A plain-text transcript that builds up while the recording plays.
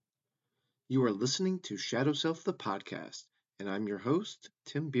You are listening to Shadow Self the podcast, and I'm your host,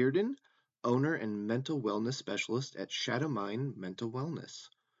 Tim Bearden, owner and mental wellness specialist at Shadow Mind Mental Wellness.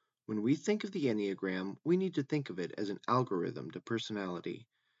 When we think of the Enneagram, we need to think of it as an algorithm to personality.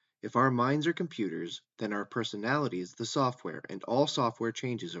 If our minds are computers, then our personality is the software, and all software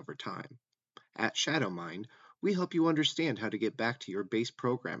changes over time. At Shadow Mind, we help you understand how to get back to your base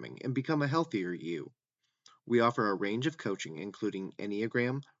programming and become a healthier you. We offer a range of coaching, including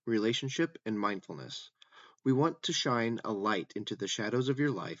Enneagram, relationship, and mindfulness. We want to shine a light into the shadows of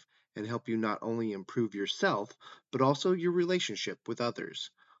your life and help you not only improve yourself, but also your relationship with others.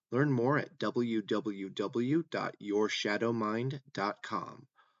 Learn more at www.yourshadowmind.com.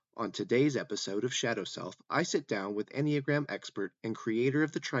 On today's episode of Shadow Self, I sit down with Enneagram expert and creator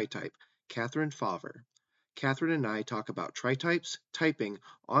of the Tri-Type, Catherine Faver. Catherine and I talk about tri-types, typing,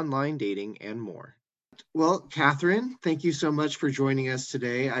 online dating, and more. Well, Catherine, thank you so much for joining us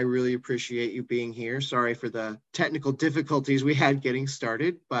today. I really appreciate you being here. Sorry for the technical difficulties we had getting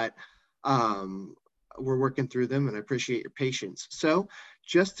started, but um, we're working through them and I appreciate your patience. So,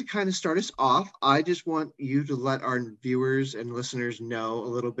 just to kind of start us off, I just want you to let our viewers and listeners know a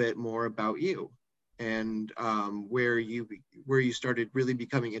little bit more about you and where you started really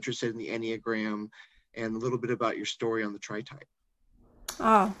becoming interested in the Enneagram and a little bit about your story on the tri-type.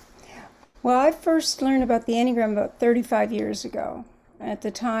 Well, I first learned about the Enneagram about 35 years ago. At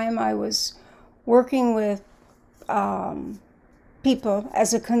the time, I was working with people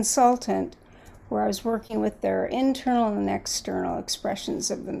as a consultant, where I was working with their internal and external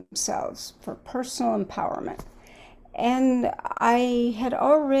expressions of themselves for personal empowerment. And I had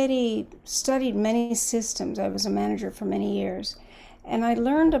already studied many systems. I was a manager for many years. And I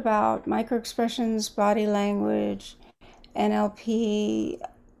learned about microexpressions, body language, NLP,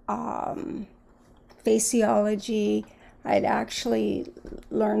 faciology. I'd actually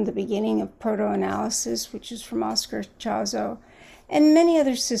learned the beginning of proto-analysis, which is from Oscar Chazo, and many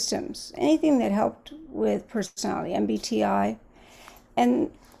other systems, anything that helped with personality, MBTI.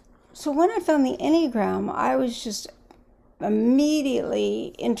 And so when I found the Enneagram, I was just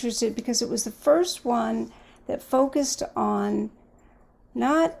immediately interested because it was the first one that focused on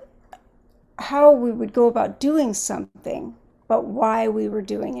not how we would go about doing something, but why we were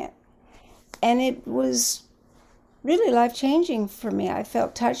doing it. And it was really life-changing for me. I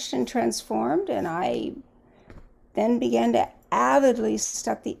felt touched and transformed, and I then began to avidly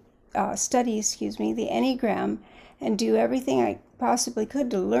study the Enneagram and do everything I possibly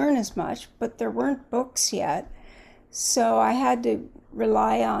could to learn as much, but there weren't books yet. So I had to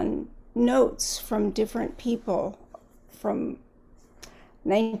rely on notes from different people from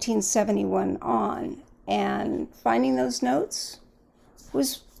 1971 on. And finding those notes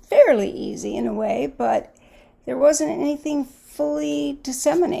was fairly easy in a way, but there wasn't anything fully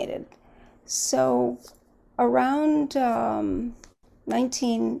disseminated. So around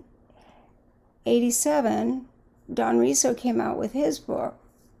 1987, Don Riso came out with his book,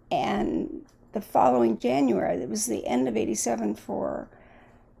 and the following January, it was the end of 87 for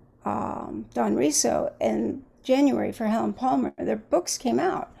Don Riso, and January for Helen Palmer, their books came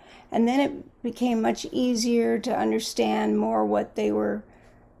out. And then it became much easier to understand more what they were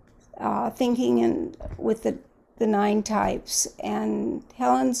thinking and with the 9 types. And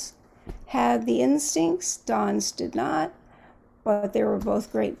Helen's had the instincts, Don's did not, but they were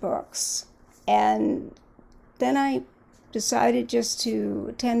both great books. And then I decided just to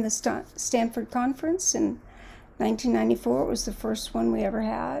attend the Stanford conference in 1994. It was the first one we ever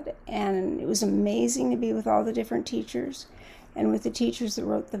had, and it was amazing to be with all the different teachers and with the teachers that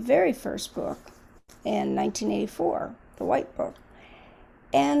wrote the very first book in 1984, the White Book.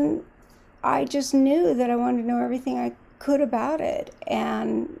 And I just knew that I wanted to know everything I could about it.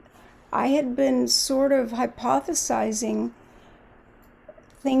 And I had been sort of hypothesizing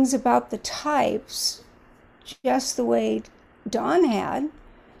things about the types just the way Don had.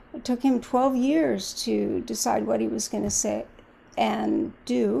 It took him 12 years to decide what he was going to say and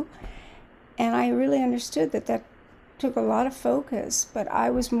do. And I really understood that that took a lot of focus, but I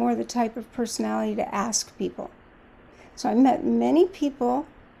was more the type of personality to ask people. So I met many people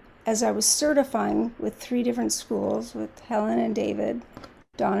as I was certifying with 3 different schools, with Helen and David,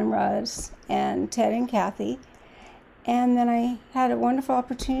 Don and Russ, and Ted and Kathy. And then I had a wonderful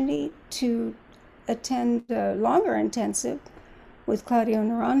opportunity to attend a longer intensive with Claudio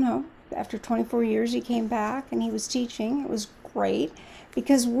Naranjo. After 24 years, he came back and he was teaching. It was great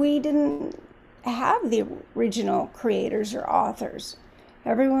because we didn't have the original creators or authors.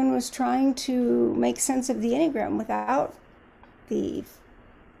 Everyone was trying to make sense of the Enneagram without the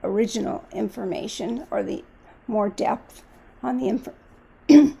original information or the more depth on the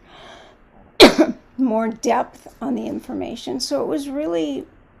more depth on the information. So it was really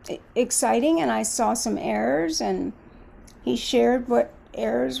exciting, and I saw some errors, and he shared what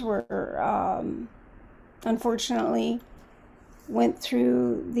errors were, unfortunately, went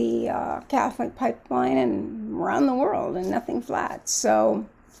through the Catholic pipeline and around the world, and nothing flat. So,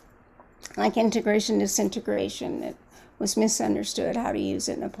 like integration, disintegration, it was misunderstood how to use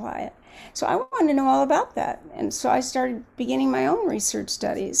it and apply it. So I wanted to know all about that. And so I started beginning my own research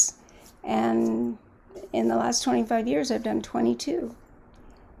studies. And in the last 25 years, I've done 22.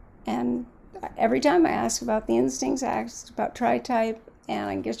 And every time I ask about the instincts, I asked about tri-type, and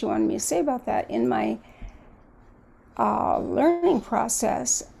I guess you wanted me to say about that. In my learning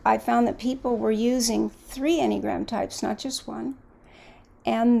process, I found that people were using 3 Enneagram types, not just one,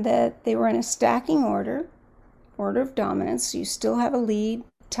 and that they were in a stacking order of dominance. So you still have a lead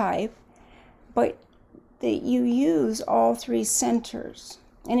type, but that you use all 3 centers.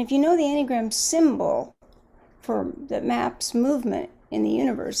 And if you know the Enneagram symbol that maps movement in the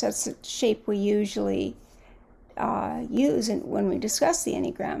universe, that's the shape we usually use when we discuss the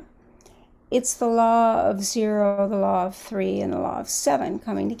Enneagram. It's the law of 0, the law of 3, and the law of 7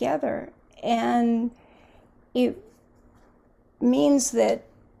 coming together. And it means that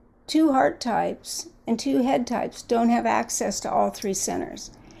 2 heart types and 2 head types don't have access to all 3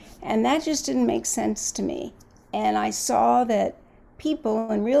 centers. And that just didn't make sense to me. And I saw that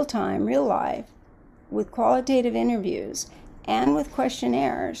people in real time, real life, with qualitative interviews and with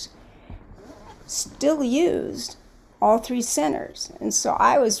questionnaires, still used all 3 centers. And so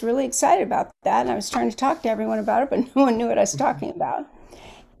I was really excited about that, and I was trying to talk to everyone about it, but no one knew what I was talking about.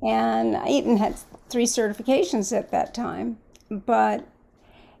 And I even had 3 certifications at that time, but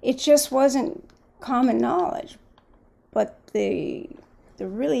it just wasn't common knowledge. But the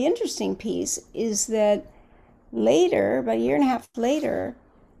really interesting piece is that later, about a year and a half later,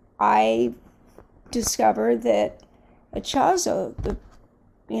 I discovered that Ichazo,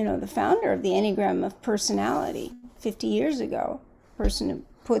 the founder of the Enneagram of Personality, 50 years ago, person who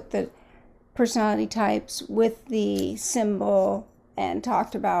put the personality types with the symbol and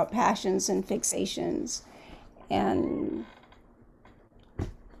talked about passions and fixations and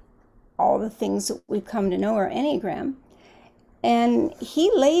all the things that we've come to know are Enneagram. And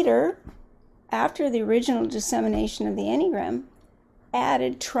he later, after the original dissemination of the Enneagram,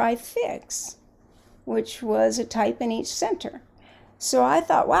 added Trifix, which was a type in each center. So I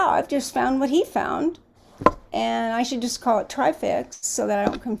thought, wow, I've just found what he found, and I should just call it Trifix so that I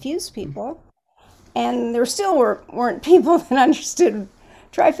don't confuse people. And there still weren't people that understood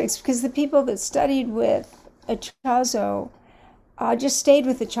Trifix, because the people that studied with Ichazo just stayed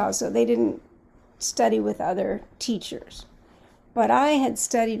with Ichazo. They didn't study with other teachers. But I had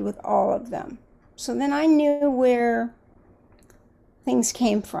studied with all of them. So then I knew where things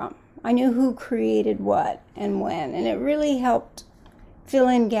came from. I knew who created what and when, and it really helped fill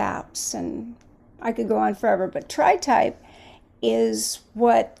in gaps. And I could go on forever, but tri-type is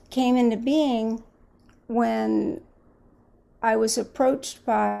what came into being when I was approached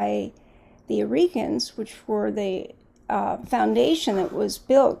by the Eurekans, which were the foundation that was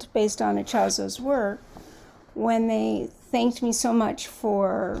built based on Ichazo's work, when they thanked me so much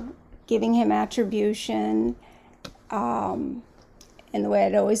for giving him attribution and the way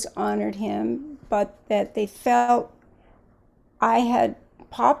I'd always honored him, but that they felt I had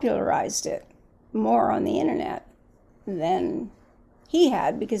popularized it more on the internet than he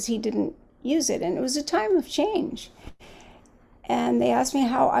had, because he didn't use it. And it was a time of change. And they asked me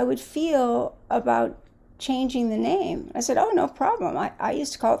how I would feel about changing the name. I said, oh, no problem. I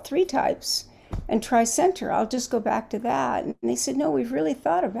used to call it 3 types and Tricenter. I'll just go back to that. And they said, no, we've really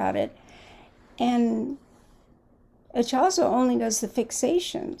thought about it. And Ichazo only does the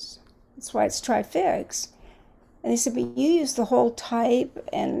fixations. That's why it's Trifix. And they said, but you use the whole type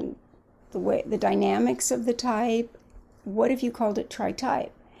and the dynamics of the type. What if you called it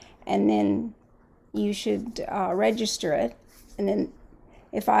tri-type? And then you should register it. And then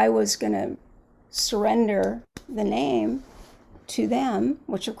if I was going to surrender the name to them,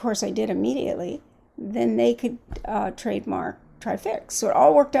 which of course I did immediately, then they could trademark Trifix. So it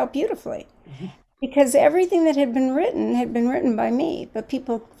all worked out beautifully. Mm-hmm. Because everything that had been written by me, but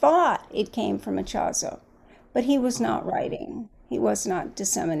people thought it came from Ichazo. But he was not writing. He was not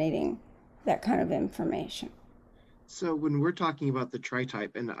disseminating that kind of information. So when we're talking about the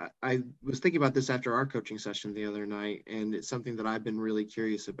tri-type, and I was thinking about this after our coaching session the other night, and it's something that I've been really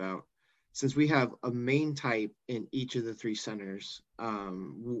curious about. Since we have a main type in each of the 3 centers,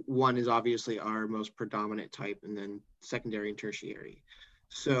 one is obviously our most predominant type, and then secondary and tertiary.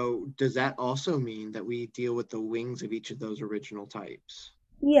 So does that also mean that we deal with the wings of each of those original types?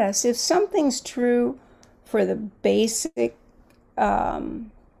 Yes, if something's true for the basic,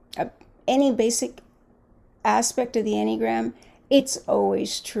 um, uh, any basic aspect of the Enneagram, it's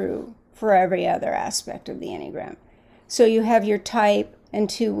always true for every other aspect of the Enneagram. So you have your type and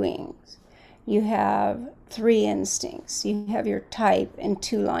two wings. You have three instincts. You have your type and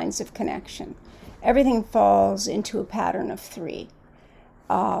two lines of connection. Everything falls into a pattern of three.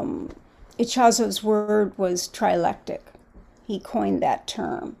 Ichazo's word was trilectic. He coined that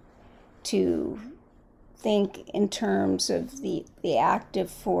term to think in terms of the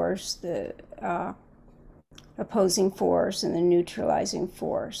active force, the opposing force, and the neutralizing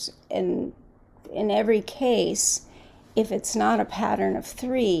force. And in every case, if it's not a pattern of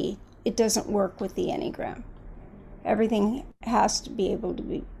three, it doesn't work with the Enneagram. Everything has to be able to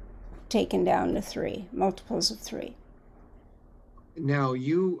be taken down to three, multiples of three. Now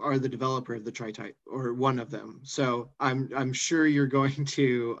you are the developer of the tri-type, or one of them. So I'm sure you're going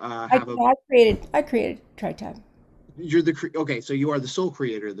to I, have a I created TriTab. you're okay. So you are the sole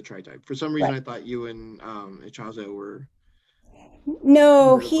creator of the tri-type. For some reason, Right. I thought you and Ichazo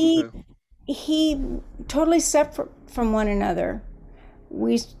No, were like he the he totally separate from one another.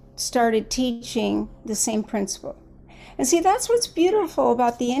 We started teaching the same principle. And see, that's what's beautiful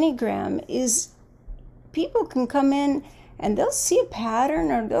about the Enneagram is people can come in and they'll see a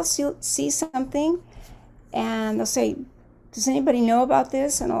pattern or they'll see something and they'll say, does anybody know about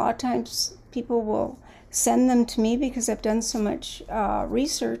this? And a lot of times people will send them to me because I've done so much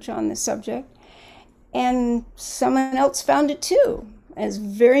research on the subject. And someone else found it too. And it's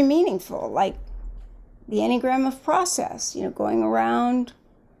very meaningful, like the Enneagram of process, going around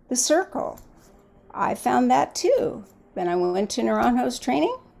the circle. I found that too. Then I went to Naranjo's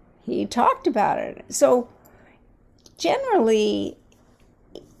training. He talked about it. So generally,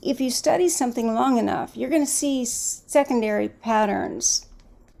 if you study something long enough, you're going to see secondary patterns,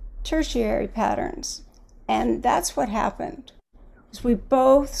 tertiary patterns. And that's what happened. We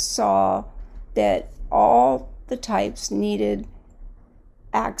both saw that all the types needed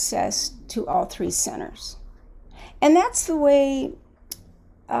access to all three centers. And that's the way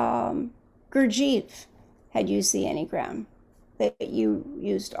Gurdjieff had used the Enneagram, that you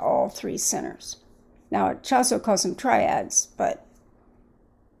used all three centers. Now, Chaso calls them triads, but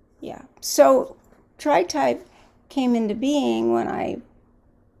yeah. So tri-type came into being when I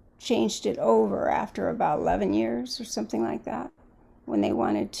changed it over after about 11 years or something like that, when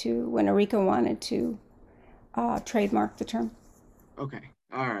Erika wanted to trademark the term. okay.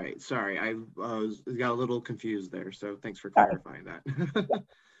 All right. Sorry, I got a little confused there. So thanks for Sorry. clarifying that. But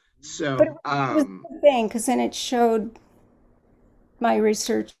So, it was a good thing because then it showed my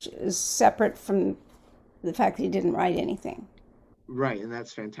research is separate from the fact that he didn't write anything. right, and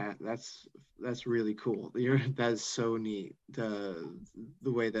that's fantastic. That's really cool. That's so neat. The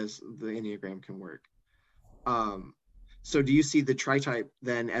way the Enneagram can work. Um, so do you see the tri-type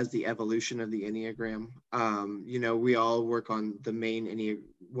then as the evolution of the Enneagram? We all work on the main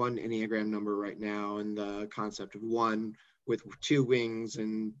one Enneagram number right now, and the concept of one with two wings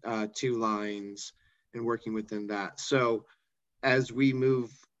and two lines, and working within that. So as we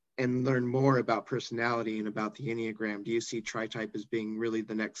move and learn more about personality and about the Enneagram, do you see tri-type as being really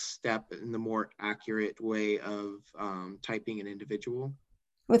the next step in the more accurate way of typing an individual?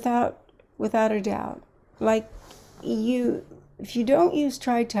 without without a doubt. Like you, if you don't use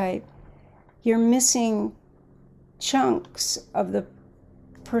tri-type, you're missing chunks of the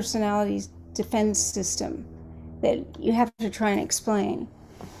personality's defense system that you have to try and explain.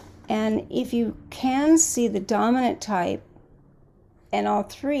 And if you can see the dominant type and all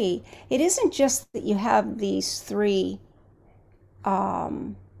three, it isn't just that you have these three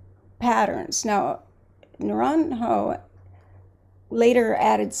patterns. Now, Naranjo later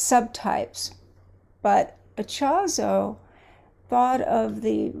added subtypes, but Ichazo thought of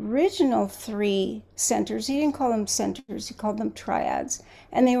the original three centers. He didn't call them centers, he called them triads.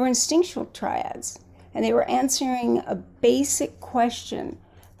 And they were instinctual triads. And they were answering a basic question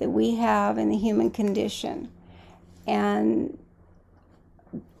that we have in the human condition. And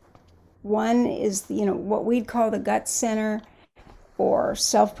one is, what we'd call the gut center or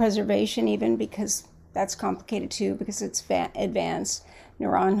self-preservation, even, because that's complicated too, because it's advanced.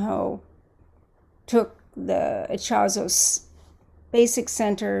 Naranjo took the Ichazo's basic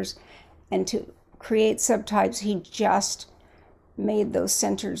centers, and to create subtypes, he just made those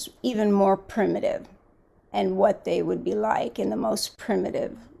centers even more primitive and what they would be like in the most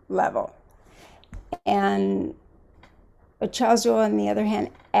primitive level. And Ichazo, on the other hand,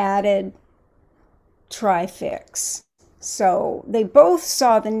 added trifix. So they both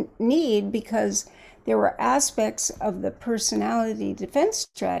saw the need because there were aspects of the personality defense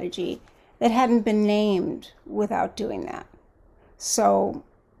strategy that hadn't been named without doing that. So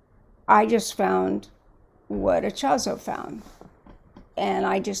I just found what Echazo found, and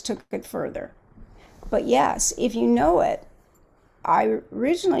I just took it further. But yes, if you know it, I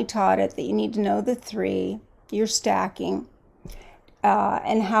originally taught it that you need to know the three, you're stacking,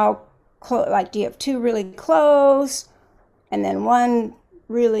 and how like, do you have two really close and then one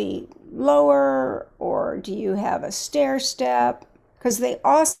really lower, or do you have a stair step? Because they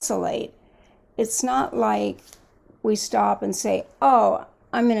oscillate. It's not like we stop and say, oh,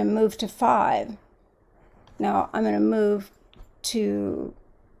 I'm going to move to 5. Now I'm going to move to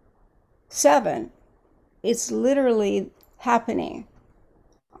 7. It's literally happening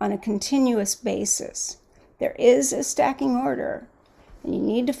on a continuous basis. There is a stacking order, and you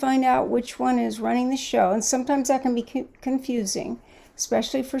need to find out which one is running the show. And sometimes that can be confusing,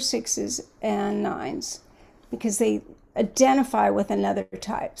 especially for 6s and 9s, because they identify with another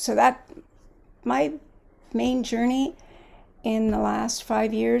type. So that my main journey in the last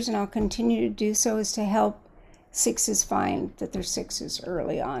 5 years, and I'll continue to do so, is to help 6s find that they're 6s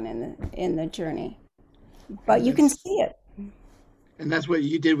early on in the journey. But you can see it. And that's what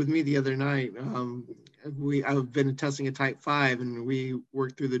you did with me the other night. I've been testing a type 5, and we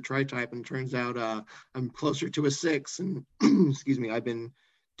worked through the tri-type, and it turns out I'm closer to a 6. And excuse me, I've been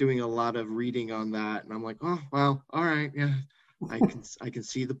doing a lot of reading on that, and I'm like, oh wow, all right, yeah, I can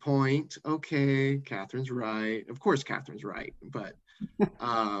see the point. Okay, Catherine's right. Of course, Catherine's right, but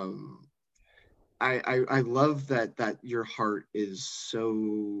I love that your heart is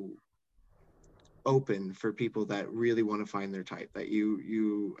so open for people that really want to find their type, that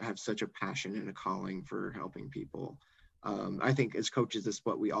you have such a passion and a calling for helping people. I think as coaches, that's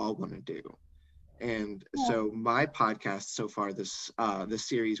what we all want to do. And so my podcast so far, this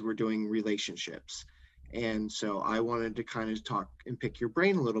series, we're doing relationships. And so I wanted to kind of talk and pick your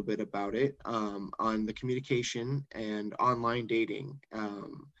brain a little bit about it, on the communication and online dating.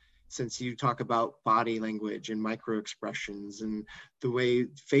 Since you talk about body language and micro expressions and the way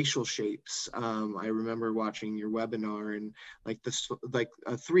facial shapes, I remember watching your webinar, and like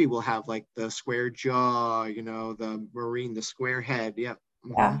a 3 will have like the square jaw, the Marine, the square head. Yep.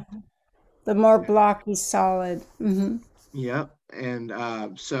 Yeah. The more blocky, solid. Mm-hmm. Yep.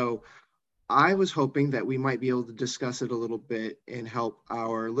 And so I was hoping that we might be able to discuss it a little bit and help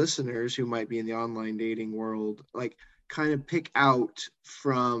our listeners who might be in the online dating world, like kind of pick out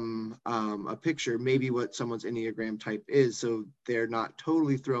from a picture maybe what someone's Enneagram type is, so they're not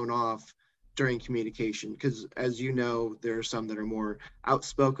totally thrown off during communication. Because as you know, there are some that are more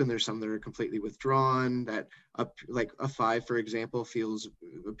outspoken, there's some that are completely withdrawn, that like a 5, for example,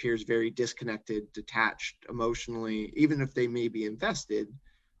 appears very disconnected, detached emotionally. Even if they may be invested,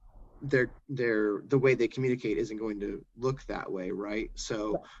 the way they communicate isn't going to look that way, right?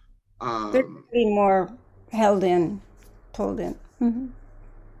 So they're pretty more held in, pulled in. Mm-hmm.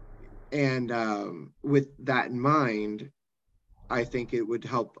 And with that in mind, I think it would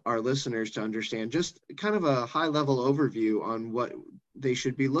help our listeners to understand just kind of a high level overview on what they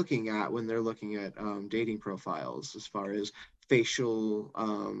should be looking at when they're looking at dating profiles, as far as facial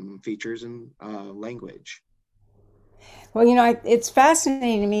features and language. Well, it's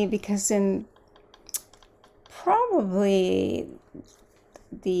fascinating to me because in probably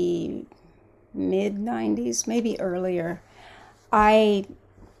the mid 90s, maybe earlier, I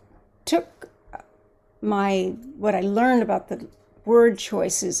took what I learned about the word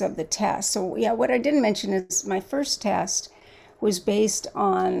choices of the test. So yeah, what I didn't mention is my first test was based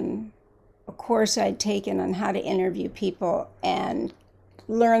on a course I'd taken on how to interview people and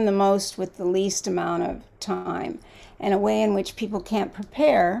learn the most with the least amount of time, and a way in which people can't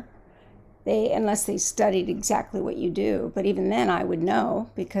prepare unless they studied exactly what you do. But even then I would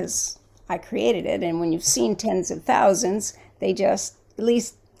know because I created it. And when you've seen tens of thousands, they just, at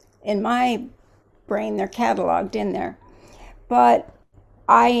least in my brain, they're cataloged in there. But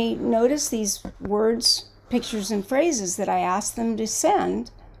I noticed these words, pictures, and phrases that I asked them to send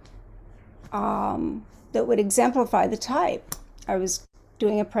that would exemplify the type. I was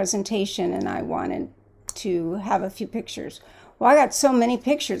doing a presentation and I wanted to have a few pictures. Well, I got so many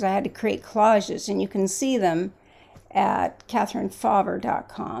pictures, I had to create collages, and you can see them at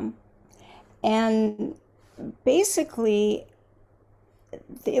catherinefauvre.com. And basically,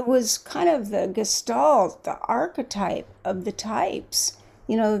 it was kind of the gestalt, the archetype of the types.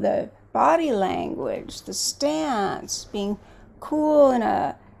 The body language, the stance, being cool in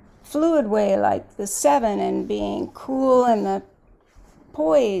a fluid way like the 7, and being cool in the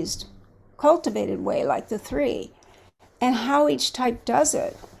poised, cultivated way like the 3, and how each type does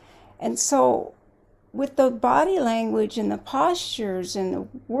it. And so with the body language and the postures and the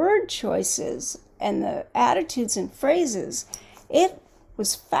word choices and the attitudes and phrases, it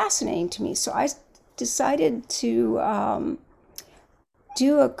was fascinating to me. So I decided to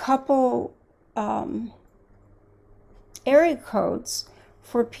do a couple area codes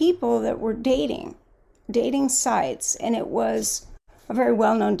for people that were dating sites, and it was a very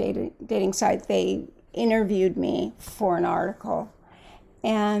well-known dating site. They interviewed me for an article,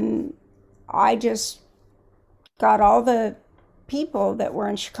 and I just got all the people that were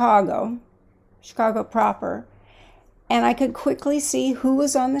in Chicago proper, and I could quickly see who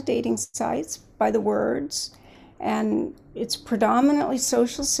was on the dating sites by the words. And it's predominantly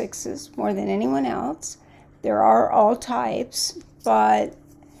social sixes more than anyone else. There are all types, but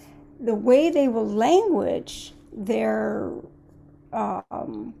the way they will language their, what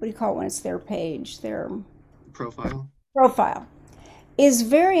do you call it when it's their page, their profile is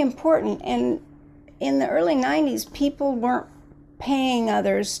very important. And in the early 90s, people weren't paying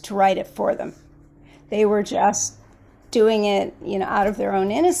others to write it for them. They were just doing it, out of their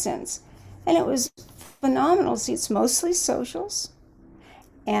own innocence. And it was phenomenal. See, it's mostly socials,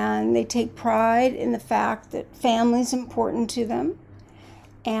 and they take pride in the fact that family's important to them.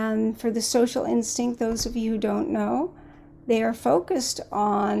 And for the social instinct, those of you who don't know, they are focused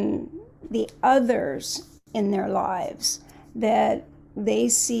on the others in their lives that they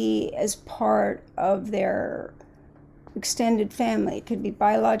see as part of their extended family. It could be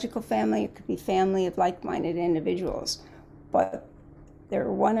biological family, it could be family of like-minded individuals. But there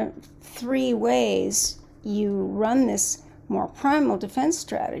are one of three ways you run this more primal defense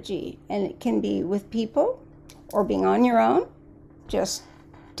strategy, and it can be with people or being on your own, just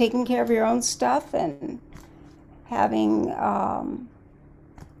taking care of your own stuff and having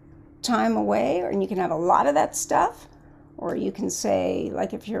time away, and you can have a lot of that stuff, or you can say,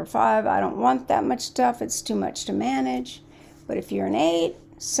 like if you're a 5, I don't want that much stuff, it's too much to manage. But if you're an 8,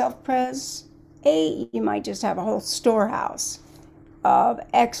 self-pres 8, you might just have a whole storehouse of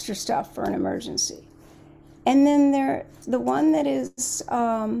extra stuff for an emergency. And then the one that is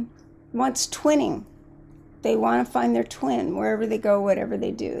wants twinning. They want to find their twin wherever they go, whatever they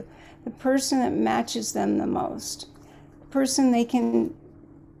do. The person that matches them the most. The person they can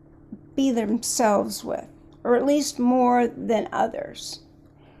be themselves with, or at least more than others.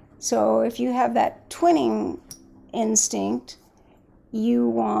 So if you have that twinning instinct, you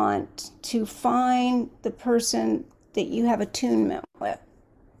want to find the person that you have attunement with,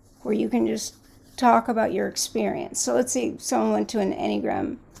 where you can just talk about your experience. So let's say someone went to an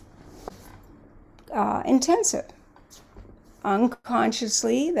Enneagram intensive.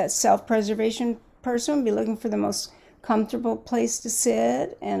 Unconsciously, that self-preservation person would be looking for the most comfortable place to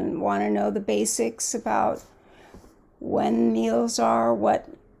sit and want to know the basics about when meals are,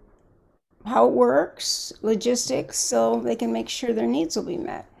 how it works, logistics, so they can make sure their needs will be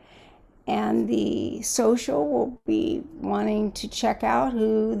met. And the social will be wanting to check out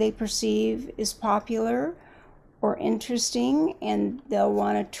who they perceive is popular or interesting, and they'll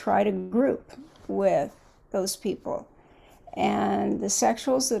want to try to group with those people. And the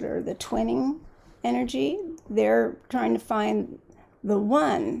sexuals that are the twinning energy, they're trying to find the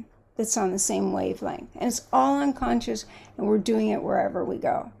one that's on the same wavelength. And it's all unconscious, and we're doing it wherever we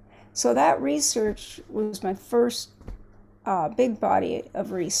go. So that research was my first big body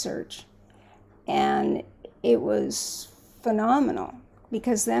of research. And it was phenomenal,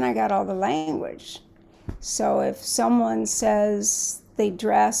 because then I got all the language. So if someone says they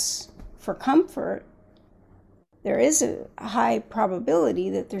dress for comfort, there is a high probability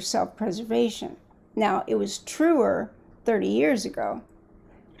that there's self-preservation. Now, it was truer 30 years ago,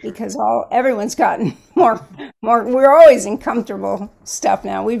 because everyone's gotten more. We're always in comfortable stuff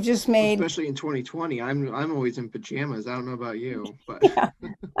now. We've just made, especially in 2020. I'm always in pajamas. I don't know about you, but yeah,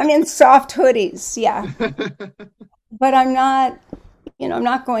 I'm in soft hoodies. Yeah, but I'm not. I'm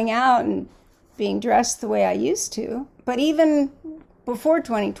not going out and being dressed the way I used to. But even before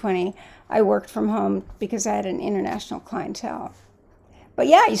 2020, I worked from home because I had an international clientele. But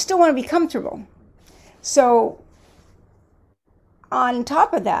yeah, you still want to be comfortable. So on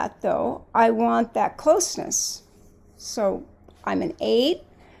top of that, though, I want that closeness. So I'm an 8,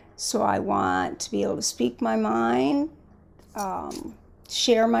 so I want to be able to speak my mind,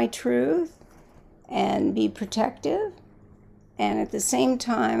 share my truth, and be protective. And at the same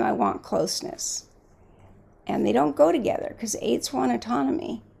time, I want closeness. And they don't go together, because 8s want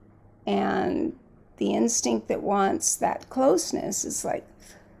autonomy. And the instinct that wants that closeness is like,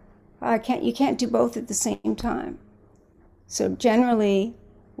 you can't do both at the same time. So generally,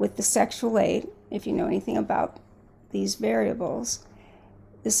 with the sexual 8, if you know anything about these variables,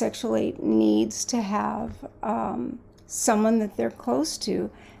 the sexual 8 needs to have someone that they're close to,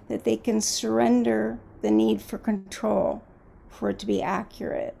 that they can surrender the need for control, for it to be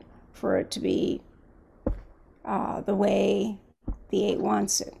accurate, for it to be the way the 8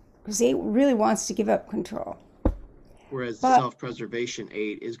 wants it. Because the 8 really wants to give up control. Whereas the But self-preservation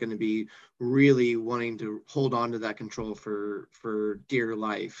 8 is going to be really wanting to hold on to that control for dear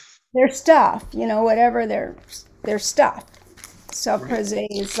life. their stuff, whatever their stuff. Right.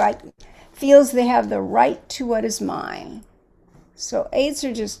 Self-preservation is like feels they have the right to what is mine. So 8s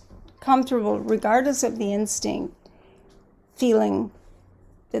are just comfortable, regardless of the instinct, feeling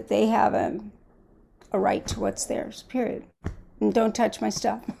that they have a right to what's theirs, period. And don't touch my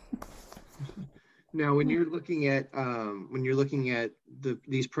stuff. Now, when you're looking at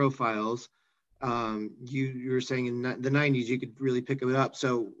these profiles, you were saying in the 90s you could really pick it up.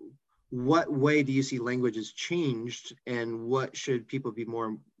 So, what way do you see language has changed, and what should people be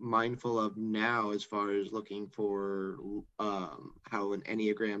more mindful of now as far as looking for how an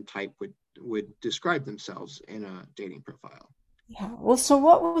Enneagram type would describe themselves in a dating profile? Yeah. Well, so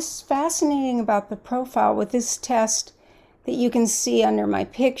what was fascinating about the profile with this test that you can see under my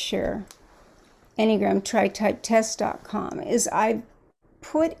picture, EnneagramTritypeTest.com, is I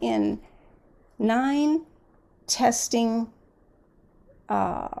put in 9 testing,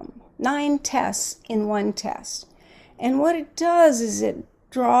 9 tests in one test. And what it does is it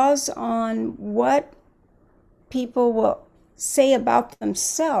draws on what people will say about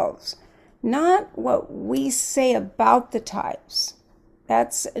themselves, not what we say about the types.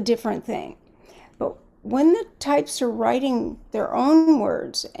 That's a different thing. But when the types are writing their own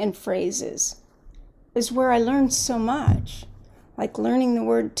words and phrases, is where I learned so much. Like learning the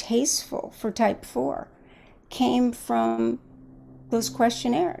word tasteful for type 4 came from those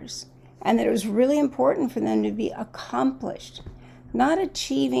questionnaires, and that it was really important for them to be accomplished, not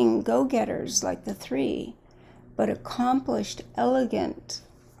achieving go-getters like the 3, but accomplished, elegant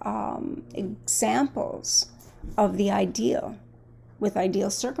examples of the ideal with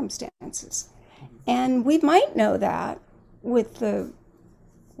ideal circumstances. And we might know that with the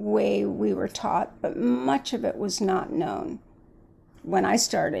way we were taught, but much of it was not known. When I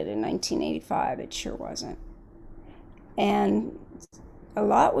started in 1985, it sure wasn't. And a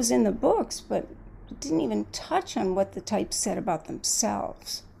lot was in the books, but it didn't even touch on what the types said about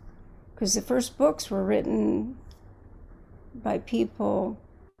themselves. Because the first books were written by people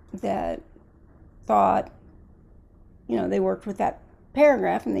that thought, they worked with that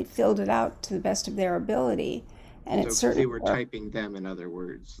paragraph and they filled it out to the best of their ability. And So it because they certainly were worked. typing them, in other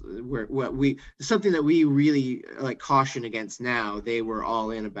words, where what we something that we really like caution against now, they were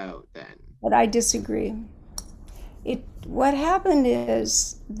all in about then. But I disagree. What happened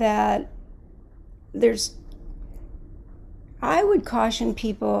is that there's I would caution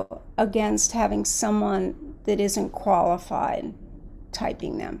people against having someone that isn't qualified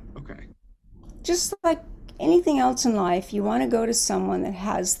typing them. Okay. Just like anything else in life, you want to go to someone that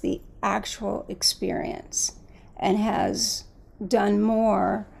has the actual experience and has done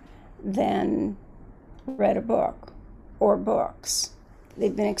more than read a book or books.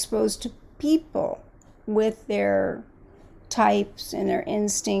 They've been exposed to people with their types and their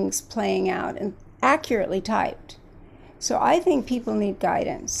instincts playing out and accurately typed. So I think people need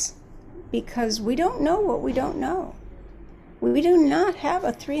guidance because we don't know what we don't know. We do not have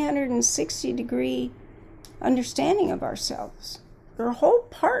a 360-degree understanding of ourselves. There are whole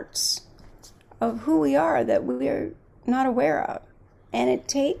parts of who we are that we're not aware of. And it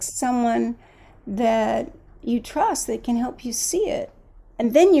takes someone that you trust that can help you see it.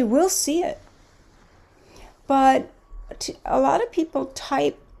 And then you will see it. But a lot of people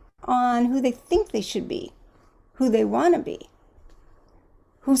type on who they think they should be, who they want to be,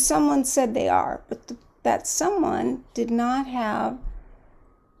 who someone said they are, but that someone did not have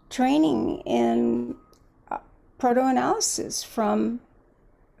training in proto-analysis from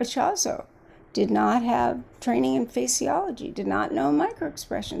Ichazo, did not have training in faciology, did not know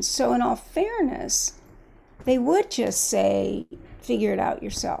microexpressions. So in all fairness, they would just say, figure it out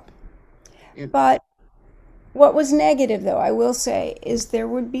yourself. And But what was negative, though, I will say, is there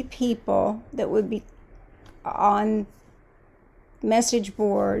would be people that would be on message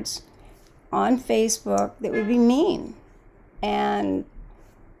boards, on Facebook, that would be mean and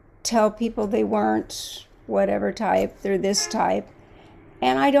tell people they weren't whatever type, they're this type.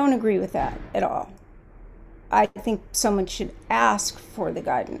 And I don't agree with that at all. I think someone should ask for the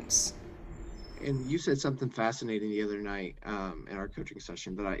guidance. and you said something fascinating the other night in our coaching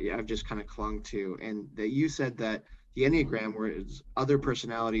session that I've just kind of clung to, and that you said that the Enneagram, whereas other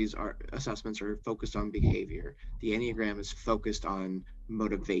personalities are assessments are focused on behavior, the Enneagram is focused on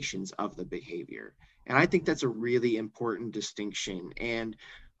motivations of the behavior. And I think that's a really important distinction. And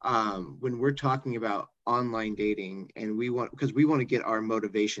when we're talking about online dating, and because we want to get our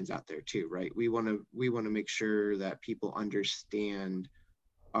motivations out there too, right? We want to make sure that people understand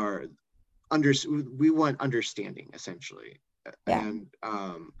our under we want understanding essentially. Yeah. And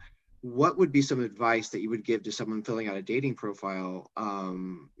what would be some advice that you would give to someone filling out a dating profile,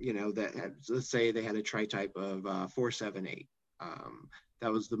 that had, let's say they had a tri type of 478.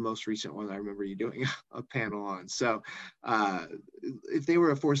 That was the most recent one I remember you doing a panel on. So if they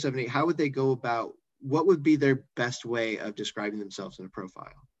were a 478, how would they go about, what would be their best way of describing themselves in a profile?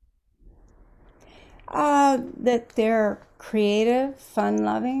 That they're creative, fun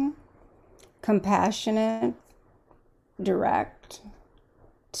loving, compassionate, direct,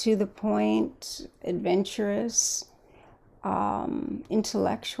 to the point, adventurous,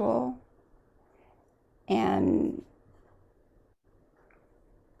 intellectual, and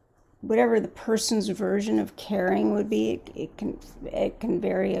whatever the person's version of caring would be, it can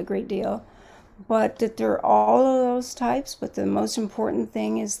vary a great deal. But that they're all of those types, but the most important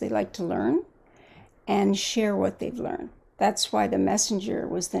thing is they like to learn and share what they've learned. That's why the messenger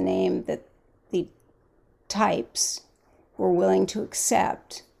was the name that the types were willing to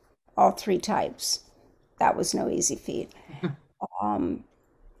accept, all three types. That was no easy feat. Um,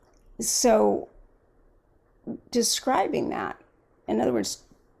 so describing that, in other words,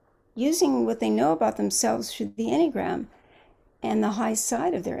 using what they know about themselves through the Enneagram and the high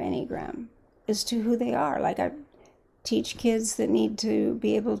side of their Enneagram as to who they are. Like I teach kids that need to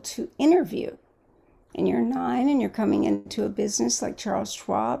be able to interview. And you're 9 and you're coming into a business like Charles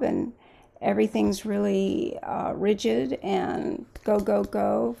Schwab, and everything's really rigid and go, go,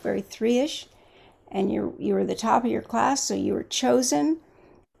 go, very 3-ish. And you were the top of your class, so you were chosen.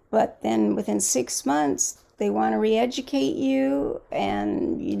 But then within 6 months, they want to re-educate you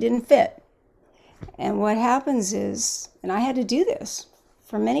and you didn't fit. And what happens is, and I had to do this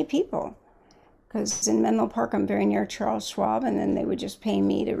for many people, because in Menlo Park, I'm very near Charles Schwab, and then they would just pay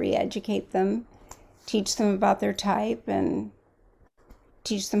me to re-educate them, teach them about their type, and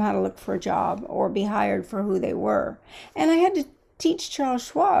teach them how to look for a job or be hired for who they were. And I had to teach Charles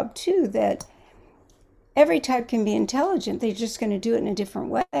Schwab, too, that every type can be intelligent. They're just going to do it in a different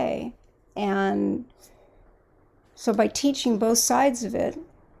way. And so by teaching both sides of it,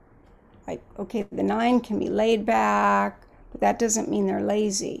 like, okay, the 9 can be laid back, but that doesn't mean they're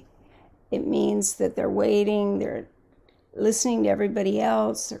lazy. It means that they're waiting, they're listening to everybody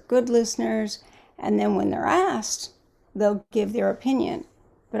else, they're good listeners, and then when they're asked, they'll give their opinion.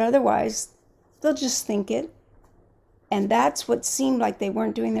 But otherwise, they'll just think it. And that's what seemed like they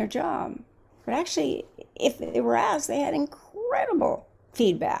weren't doing their job. But actually, if they were asked, they had incredible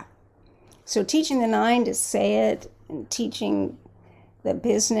feedback. So teaching the 9 to say it and teaching the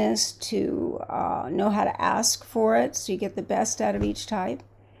business to know how to ask for it so you get the best out of each type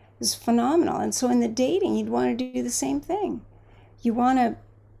is phenomenal. And so in the dating, you'd want to do the same thing. You want to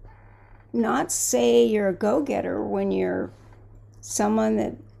not say you're a go-getter when you're someone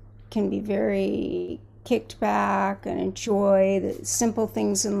that can be very kicked back and enjoy the simple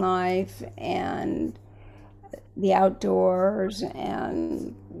things in life and the outdoors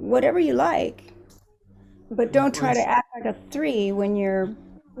and whatever you like. But don't try to act like a 3 when you're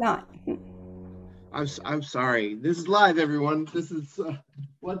not. I'm sorry. This is live, everyone. This is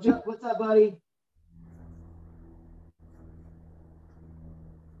what's up, buddy?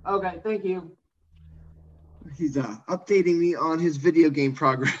 Okay, thank you. He's updating me on his video game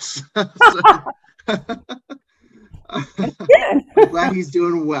progress. I'm glad he's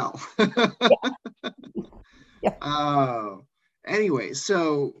doing well. Yeah. Anyway,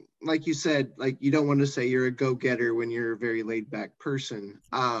 so like you said, like you don't want to say you're a go-getter when you're a very laid-back person.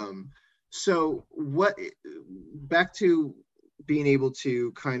 So back to being able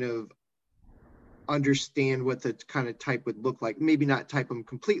to kind of understand what the kind of type would look like, maybe not type them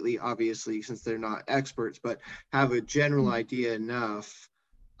completely, obviously, since they're not experts, but have a general idea enough.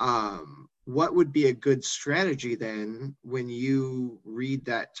 What would be a good strategy then when you read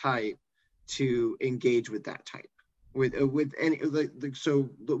that type to engage with that type? With any, so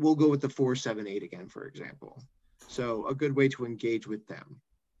we'll go with the 478 again, for example. So a good way to engage with them.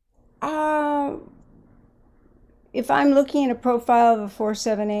 If I'm looking at a profile of a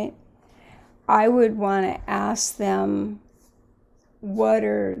 478, I would want to ask them what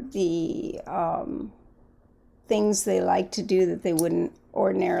are the things they like to do that they wouldn't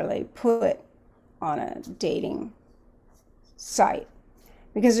ordinarily put on a dating site.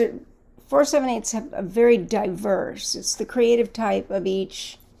 Because 478s have a very diverse, it's the creative type of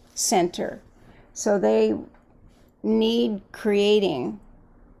each center. So they need creating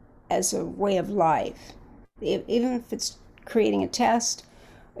as a way of life. Even if it's creating a test,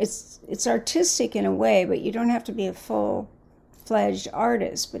 it's artistic in a way, but you don't have to be a full-fledged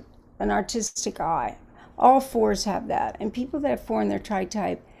artist, but an artistic eye. All fours have that, and people that have four in their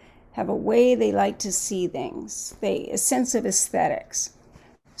tri-type have a way they like to see things, a sense of aesthetics.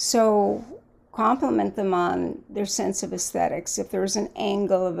 So compliment them on their sense of aesthetics. If there was an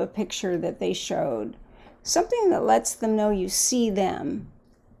angle of a picture that they showed, something that lets them know you see them.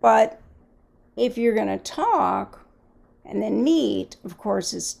 But if you're going to talk and then meet, of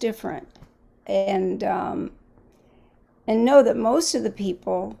course, it's different. And know that most of the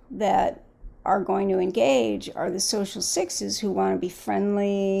people that are going to engage are the social sixes who want to be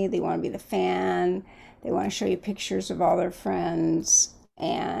friendly, they want to be the fan, they want to show you pictures of all their friends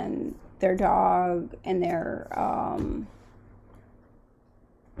and their dog and their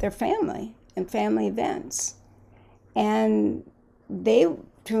family and family events. And they,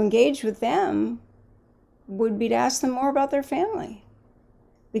 to engage with them would be to ask them more about their family,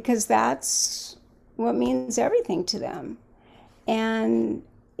 because that's what means everything to them. And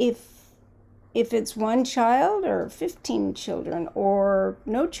if it's one child or 15 children or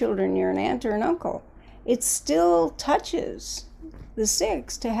no children, you're an aunt or an uncle, it still touches the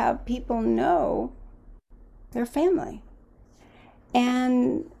six to have people know their family.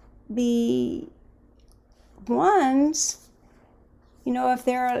 And the ones,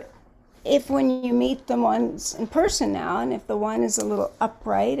 if when you meet the ones in person now, and if the one is a little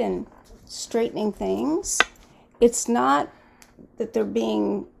upright and straightening things, it's not that they're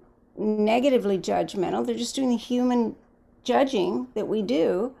being negatively judgmental. They're just doing the human judging that we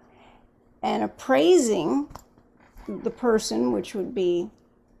do and appraising the person, which would be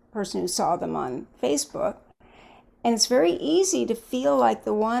the person who saw them on Facebook. And it's very easy to feel like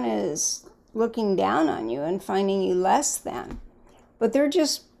the one is looking down on you and finding you less than. But they're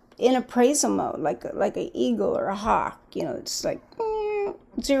just in appraisal mode, like an eagle or a hawk. It's like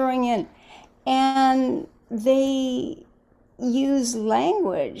zeroing in. And they use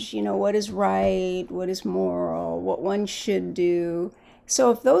language, what is right, what is moral, what one should do.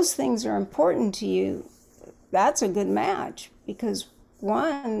 So if those things are important to you, that's a good match, because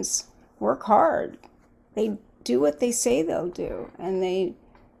ones work hard. They do what they say they'll do, and they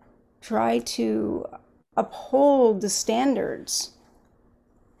try to uphold the standards,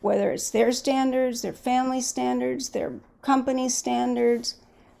 whether it's their standards, their family standards, their company standards,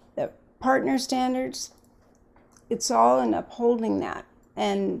 their partner standards. It's all in upholding that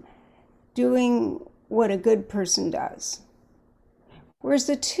and doing what a good person does. Whereas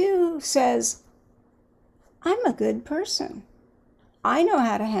the two says, I'm a good person. I know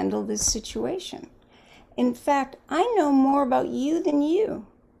how to handle this situation. In fact, I know more about you than you.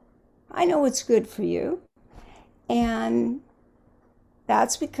 I know what's good for you. And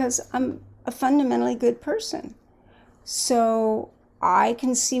that's because I'm a fundamentally good person. So I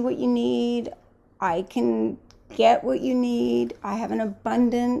can see what you need. I can get what you need. I have an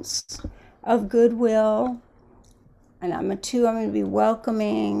abundance of goodwill. And I'm a two, I'm going to be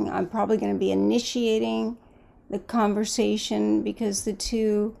welcoming. I'm probably going to be initiating the conversation, because the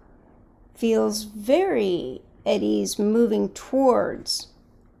two feels very at ease moving towards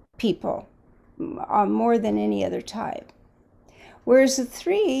people more than any other type. Whereas the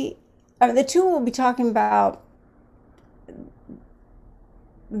three, the two will be talking about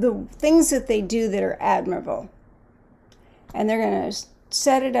the things that they do that are admirable. And they're going to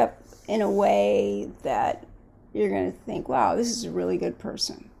set it up in a way that you're going to think, wow, this is a really good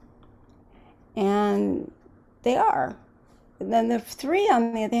person. And they are. And then the three,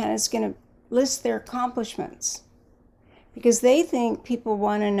 on the other hand, is going to list their accomplishments, because they think people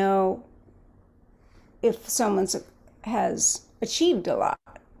want to know if someone has achieved a lot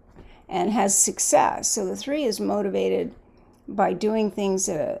and has success. So the three is motivated by doing things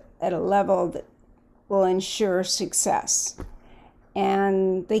at a level that will ensure success.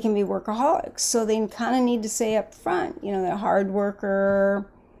 And they can be workaholics, so they kind of need to say up front, they're a hard worker,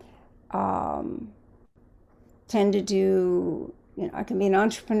 tend to do, I can be an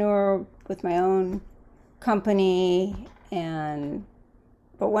entrepreneur with my own company,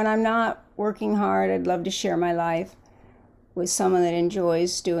 but when I'm not working hard, I'd love to share my life with someone that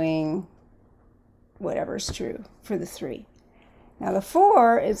enjoys doing whatever's true for the three. Now the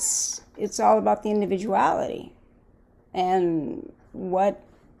four, it's all about the individuality. And what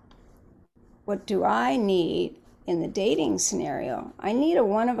do I need in the dating scenario? I need a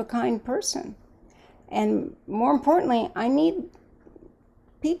one-of-a-kind person. And more importantly, I need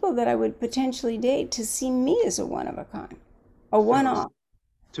people that I would potentially date to see me as a one-of-a-kind, a one-off.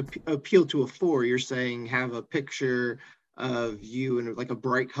 to appeal to a 4, you're saying have a picture of you in like a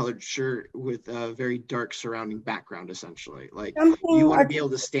bright colored shirt with a very dark surrounding background, essentially. Like you Something, want to be able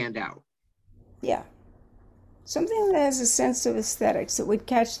to stand out. yeah, something that has a sense of aesthetics that would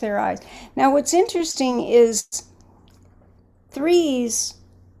catch their eyes. Now, what's interesting is threes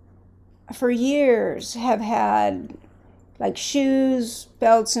for years have had like shoes,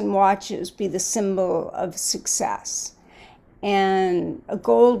 belts, and watches be the symbol of success. And a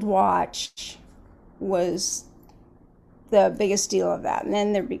gold watch was the biggest deal of that. And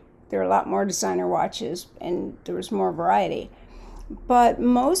then there are a lot more designer watches, and there was more variety. But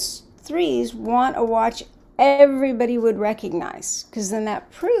most threes want a watch everybody would recognize, because then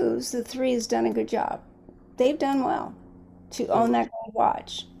that proves the three has done a good job. They've done well to own So that gold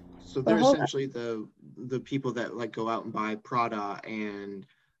watch. so But they're hold on. essentially the people that like go out and buy Prada and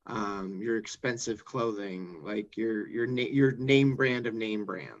your expensive clothing, like your name brand of name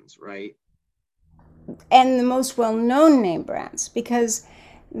brands, right? And the most well known name brands, because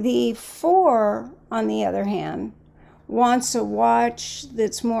the four, on the other hand, wants a watch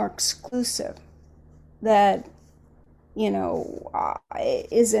that's more exclusive, that,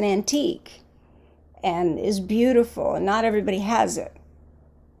 is an antique and is beautiful, and not everybody has it.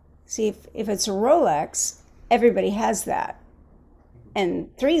 See, if it's a Rolex, everybody has that.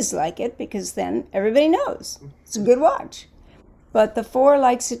 And threes like it because then everybody knows it's a good watch. But the four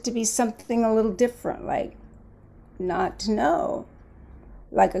likes it to be something a little different, like not to know,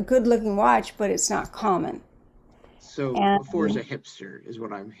 like a good looking watch, but it's not common. So a 4 is a And hipster, is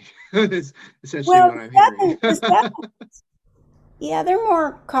what I'm is essentially well, what I'm hearing. the seven, yeah, they're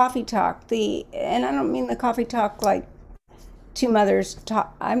more coffee talk. And I don't mean the coffee talk like two mothers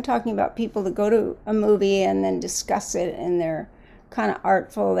talk. I'm talking about people that go to a movie and then discuss it, and they're kind of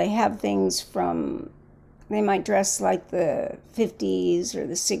artful. They have things from, they might dress like the 50s or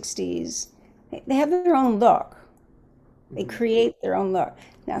the 60s. They have their own look. They Mhm. create their own look.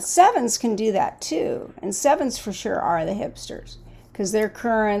 Now, sevens can do that too. And sevens for sure are the hipsters because they're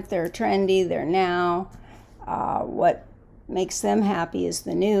current, they're trendy, they're now. What makes them happy is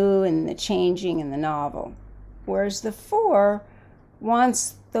the new and the changing and the novel. Whereas the four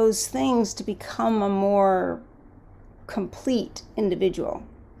wants those things to become a more complete individual,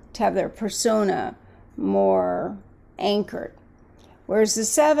 to have their persona more anchored. Whereas the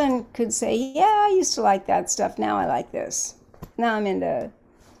seven could say, yeah, I used to like that stuff. Now I like this. Now I'm into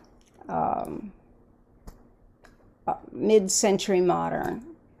um, mid century modern.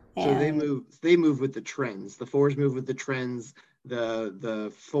 So And they move with the trends. The 4s move with the trends.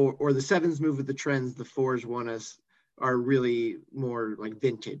 The four or the 7s move with the trends. The 4s want us are really more like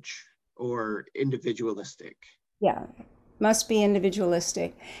vintage or individualistic. yeah, must be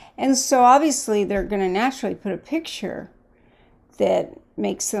individualistic. And so obviously they're going to naturally put a picture that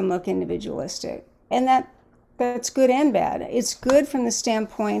makes them look individualistic. And that's good and bad. It's good from the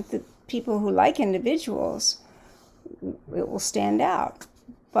standpoint that people who like individuals, it will stand out.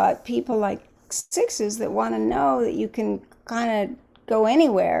 But people like sixes that want to know that you can kind of go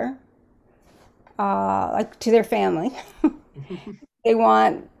anywhere, like to their family, they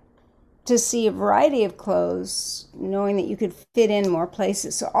want to see a variety of clothes, knowing that you could fit in more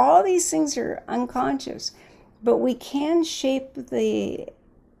places. So all these things are unconscious, but we can shape the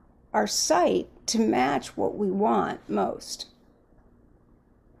our sight to match what we want most,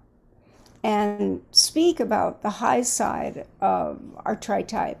 and speak about the high side of our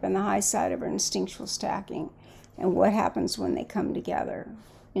tri-type and the high side of our instinctual stacking and what happens when they come together.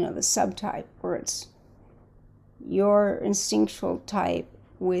 The subtype, where it's your instinctual type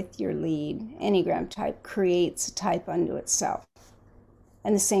with your lead Enneagram type creates a type unto itself.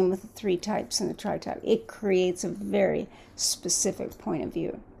 And the same with the three types and the tri-type. It creates a very specific point of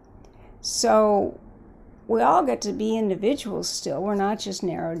view. So we all get to be individuals still. We're not just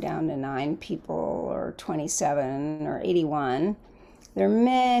narrowed down to 9 people or 27 or 81. There are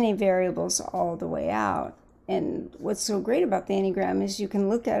many variables all the way out. And what's so great about the Enneagram is you can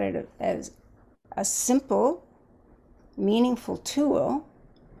look at it as a simple, meaningful tool,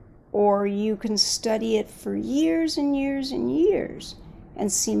 or you can study it for years and years and years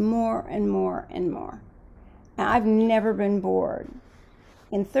and see more and more and more. Now, I've never been bored.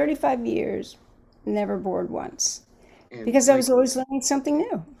 In 35 years, never bored once, And because I like was always learning something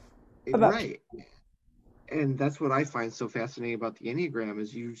new about people. right. And that's what I find so fascinating about the Enneagram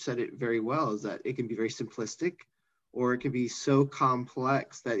is you said it very well, is that it can be very simplistic or it can be so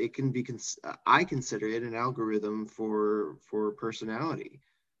complex that it can be I consider it an algorithm for personality,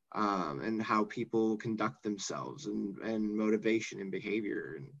 and how people conduct themselves and motivation and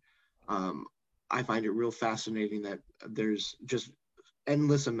behavior. And um, I find it real fascinating that there's just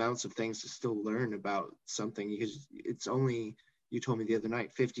endless amounts of things to still learn about something, because it's only, you told me the other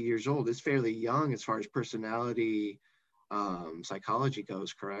night, 50 years old. It's fairly young as far as personality, psychology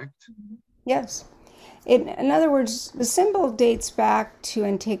goes, correct? Yes. In other words, the symbol dates back to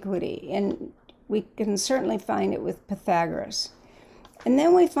antiquity, and we can certainly find it with Pythagoras. And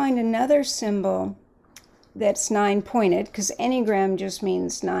then we find another symbol that's nine pointed, because Enneagram just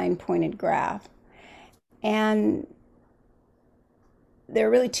means nine pointed graph. And there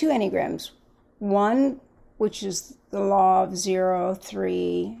are really two Enneagrams. One, which is the law of 0,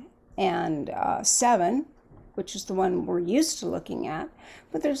 3, and 7, which is the one we're used to looking at.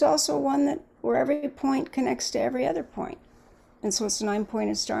 But there's also one that where every point connects to every other point. And so it's a nine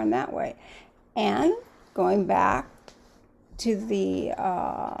pointed star in that way. And going back to the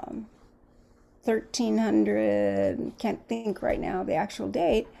 1300, can't think right now the actual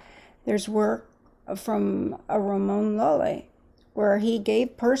date, there's work from a Ramon Lulle where he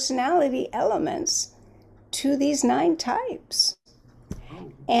gave personality elements to these nine types.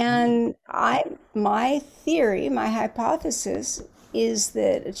 Oh, And my theory, my hypothesis is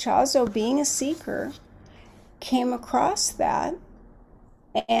that Chazo, being a seeker, came across that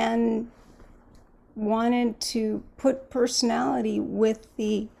and wanted to put personality with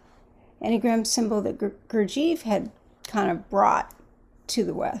the Enneagram symbol that Gurdjieff had kind of brought to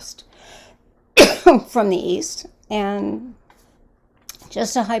the West from the East. And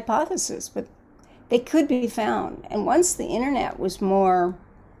just a hypothesis, but they could be found. And once the internet was more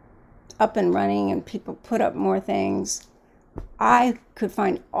up and running and people put up more things, I could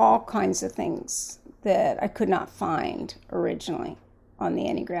find all kinds of things that I could not find originally on the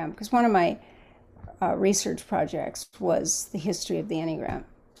Enneagram. Because one of my research projects was the history of the Enneagram.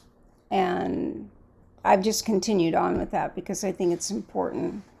 And I've just continued on with that because I think it's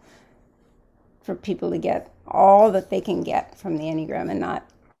important for people to get all that they can get from the Enneagram and not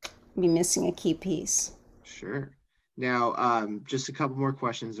be missing a key piece. sure. Now, just a couple more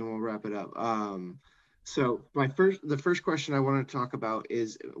questions and we'll wrap it up. So the first question I want to talk about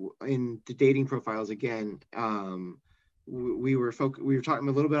is in the dating profiles again. We were talking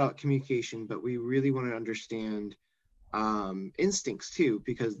a little bit about communication, but we really want to understand instincts too,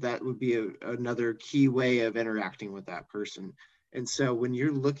 because that would be another key way of interacting with that person. And so when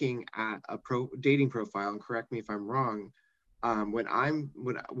you're looking at a dating profile, and correct me if I'm wrong,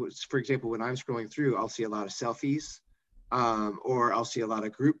 for example, when I'm scrolling through, I'll see a lot of selfies, or I'll see a lot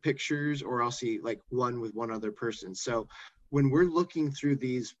of group pictures, or I'll see like one with one other person. So when we're looking through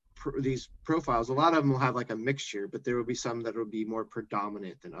these profiles, a lot of them will have like a mixture, but there will be some that will be more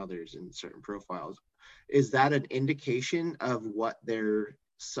predominant than others in certain profiles. Is that an indication of what their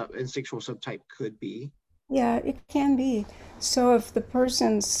instinctual subtype could be? Yeah, it can be. So if the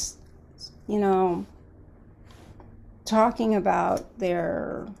person's, you know, talking about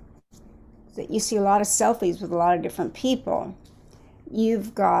their, that you see a lot of selfies with a lot of different people,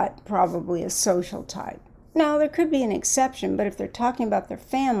 you've got probably a social type. Now, there could be an exception, but if they're talking about their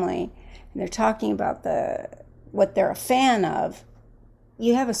family and they're talking about what they're a fan of,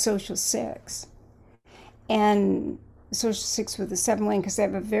 you have a social six. And social six with a seven wing because they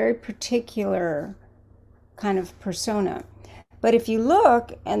have a very particular kind of persona. But if you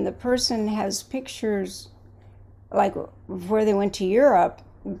look and the person has pictures like where they went to Europe,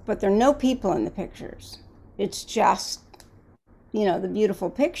 but there are no people in the pictures, it's just, the beautiful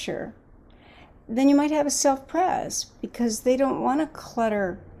picture, then you might have a self pres because they don't want to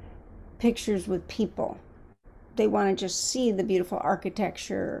clutter pictures with people. They want to just see the beautiful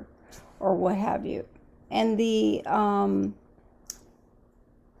architecture or what have you. And the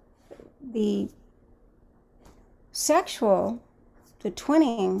sexual, the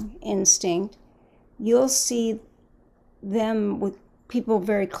twinning instinct, you'll see them with people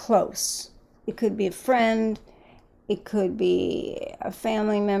very close. It could be a friend, it could be a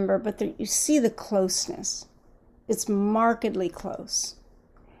family member, but you see the closeness. It's markedly close.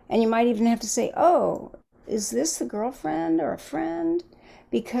 And you might even have to say, oh, is this the girlfriend or a friend?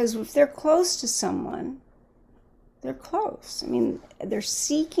 Because if they're close to someone, they're close. I mean, they're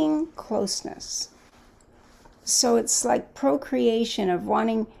seeking closeness. So it's like procreation of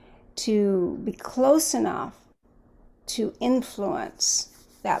wanting to be close enough to influence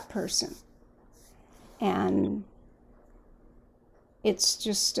that person. And it's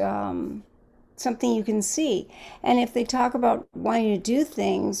just something you can see. And if they talk about wanting to do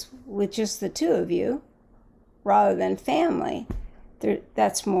things with just the two of you rather than family,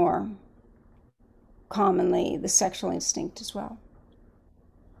 that's more commonly the sexual instinct as well.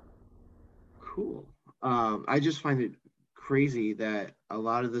 Cool. I just find it crazy that a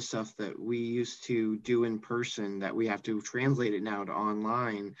lot of the stuff that we used to do in person, that we have to translate it now to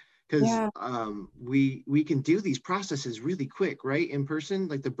online, because Yeah. we can do these processes really quick, right? In person,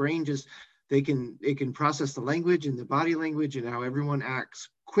 like the brain just, they can process the language and the body language and how everyone acts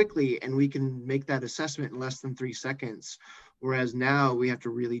quickly, and we can make that assessment in less than 3 seconds. Whereas now we have to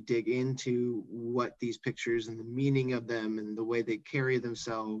really dig into what these pictures and the meaning of them and the way they carry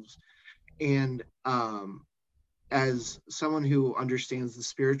themselves. And as someone who understands the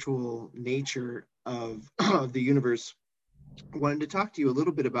spiritual nature of, of the universe, I wanted to talk to you a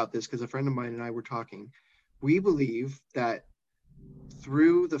little bit about this because a friend of mine and I were talking. We believe that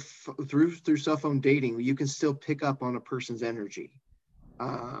through cell phone dating, you can still pick up on a person's energy,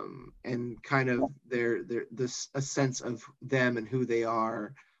 and kind of their this a sense of them and who they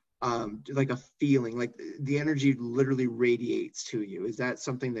are, like a feeling, like the energy literally radiates to you. Is that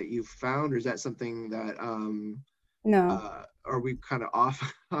something that you've found, or is that something that No. are we kind of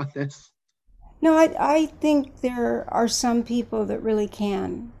off on this? No, I think there are some people that really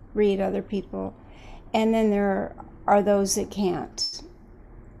can read other people, and then there are those that can't.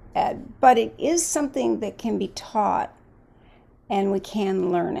 But it is something that can be taught, and we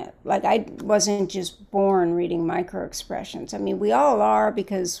can learn it. Like, I wasn't just born reading micro expressions. I mean, we all are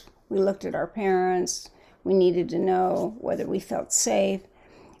because we looked at our parents, we needed to know whether we felt safe.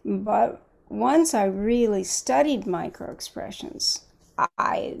 But once I really studied micro expressions,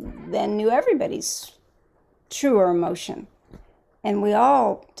 I then knew everybody's truer emotion. And we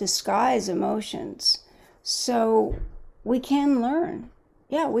all disguise emotions. So we can learn.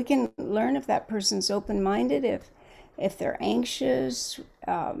 Yeah, we can learn if that person's open minded, if they're anxious.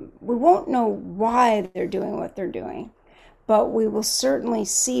 We won't know why they're doing what they're doing, but we will certainly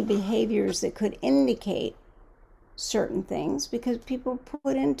see behaviors that could indicate certain things because people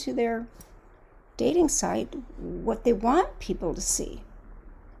put into their dating site what they want people to see.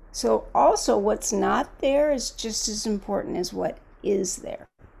 So, also, what's not there is just as important as what is there.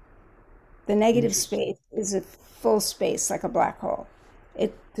 The negative Interesting. space is a full space like a black hole.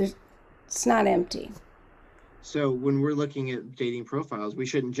 It's not empty. So when we're looking at dating profiles, we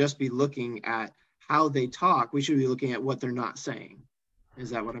shouldn't just be looking at how they talk. We should be looking at what they're not saying. Is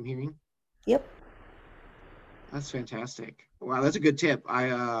that what I'm hearing? Yep. That's fantastic. Wow, that's a good tip.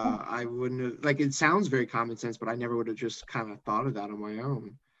 I wouldn't have, like, it sounds very common sense, but I never would have just kind of thought of that on my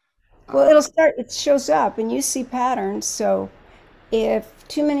own. Well, it'll Um, start, it shows up and you see patterns. So, if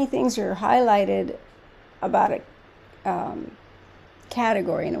too many things are highlighted about a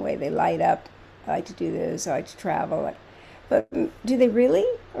category in a way, they light up. I like to do this, I like to travel. But do they really?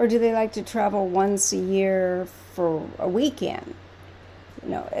 Or do they like to travel once a year for a weekend?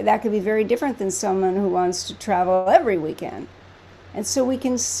 That could be very different than someone who wants to travel every weekend. And so we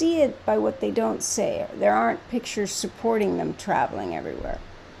can see it by what they don't say. There aren't pictures supporting them traveling everywhere.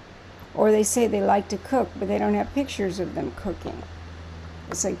 Or they say they like to cook, but they don't have pictures of them cooking.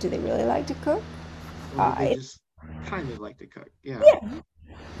 It's like, do they really like to cook? or they It, just kind of like to cook. Yeah. yeah,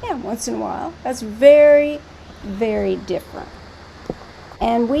 yeah, once in a while. That's very, very different.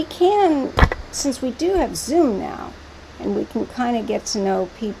 And we can, since we do have Zoom now, and we can kind of get to know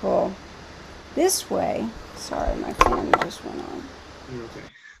people this way. Sorry, my fan just went on. You're okay.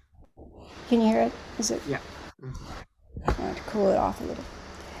 Can you hear it? Is it? Yeah. Mhm. I have to cool it off a little.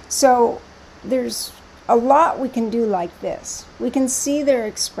 So there's a lot we can do like this. We can see their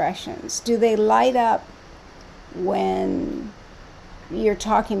expressions. Do they light up when you're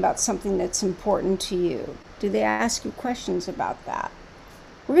talking about something that's important to you? Do they ask you questions about that?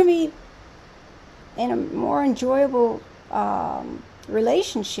 We're going to be in a more enjoyable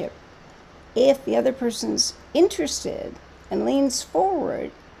relationship if the other person's interested and leans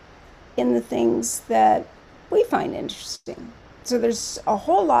forward in the things that we find interesting. So there's a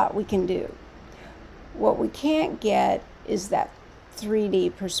whole lot we can do. What we can't get is that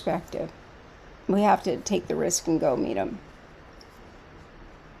 3D perspective. We have to take the risk and go meet them.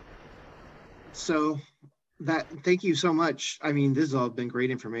 So that, thank you so much. I mean, this has all been great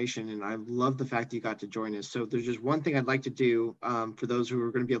information, and I love the fact that you got to join us. So there's just one thing I'd like to do, for those who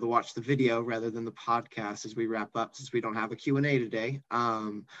are going to be able to watch the video rather than the podcast as we wrap up, since we don't have a Q&A today.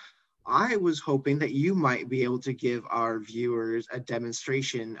 I was hoping that you might be able to give our viewers a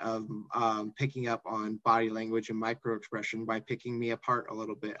demonstration of, picking up on body language and micro expression by picking me apart a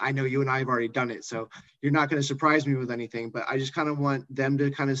little bit. I know you and I have already done it, so you're not going to surprise me with anything, but I just kind of want them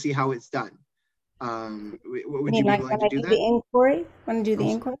to kind of see how it's done. I Would you mean, be like willing when to I do do that? the inquiry, when I do I'm the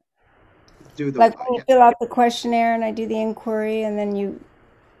inquiry, do the like when you yeah. fill out the questionnaire and I do the inquiry and then you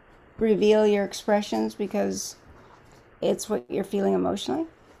reveal your expressions because it's what you're feeling emotionally.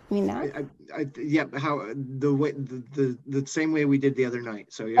 You mean that? Yeah, how the way the same way we did the other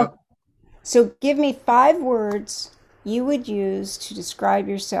night. So, Okay. yep. So give me 5 words you would use to describe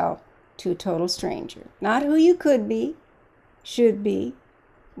yourself to a total stranger. Not who you could be, should be,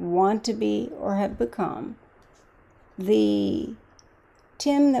 want to be, or have become. The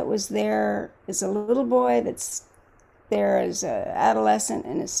Tim that was there as a little boy that's there as an adolescent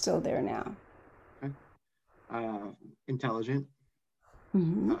and is still there now. Okay. Intelligent,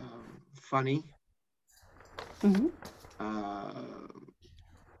 Mm-hmm. funny. Mm-hmm.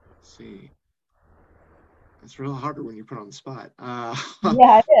 Let's see. It's real harder when you put on the spot.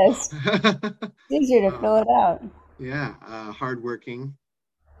 Yeah, it is. It's easier to fill uh, it out. yeah, hardworking.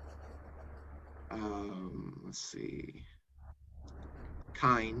 Let's see,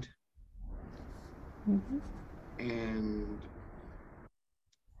 kind Mm-hmm. and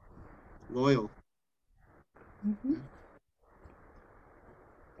loyal. Mm-hmm. Yeah.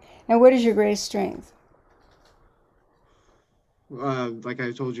 And what is your greatest strength? Like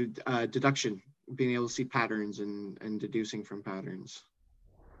I told you, deduction, being able to see patterns and deducing from patterns.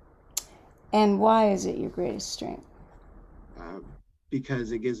 And why is it your greatest strength? Uh,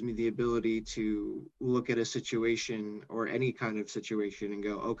 because it gives me the ability to look at a situation or any kind of situation and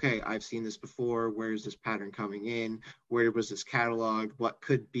go, okay, I've seen this before. Where's this pattern coming in? Where was this cataloged? What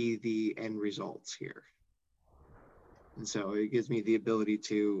could be the end results here? And so it gives me the ability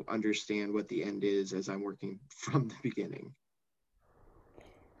to understand what the end is as I'm working from the beginning.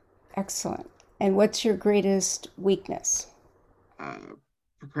 Excellent. And what's your greatest weakness? Uh,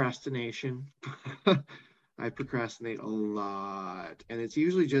 Procrastination. I procrastinate a lot. And it's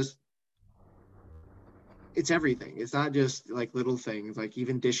usually just, it's everything. It's not just like little things, like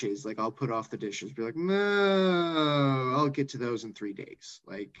even dishes. Like I'll put off the dishes, be like, no, I'll get to those in 3 days.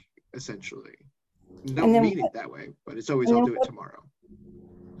 Like essentially, And don't then mean it that way, but it's always and I'll then do it what tomorrow.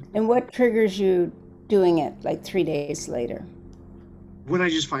 and what triggers you doing it like 3 days later? When I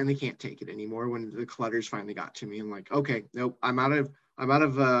just finally can't take it anymore, when the clutters finally got to me, I'm like, okay, nope, I'm out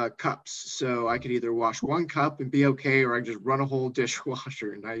of cups. So I could either wash one cup and be okay, or I just run a whole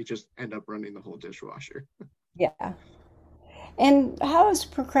dishwasher, and I just end up running the whole dishwasher. Yeah. And how has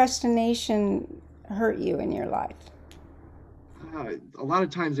procrastination hurt you in your life? A lot of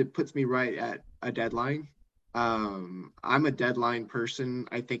times it puts me right at a deadline. I'm a deadline person.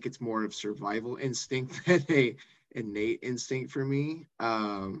 I think it's more of survival instinct than a innate instinct for me.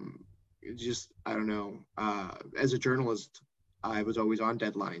 Just I don't know. As a journalist, I was always on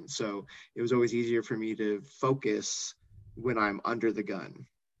deadline, so it was always easier for me to focus when I'm under the gun.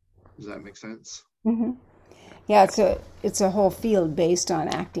 Does that make sense? Hmm. Yeah, it's a whole field based on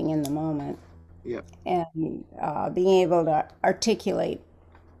acting in the moment Yep. and being able to articulate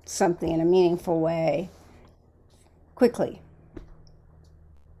something in a meaningful way quickly,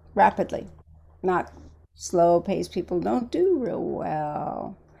 rapidly, not slow paced. People don't do real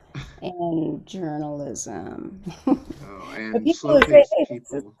well in journalism. Oh, But and people who say, slow-paced hey,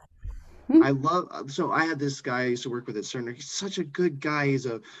 people. hmm, I love so I had this guy I used to work with at Cerner. He's such a good guy. He's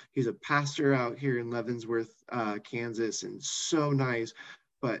a pastor out here in Leavenworth, Kansas, and so nice,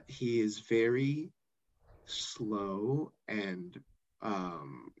 but he is very slow and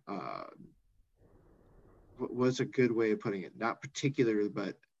what's a good way of putting it? Not particular,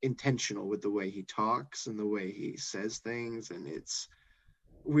 but intentional with the way he talks and the way he says things, and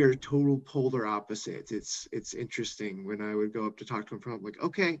we're total polar opposites. It's interesting when I would go up to talk to him from like,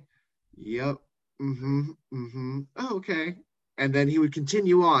 okay, yep, mm-hmm, mm-hmm, oh, okay. And then he would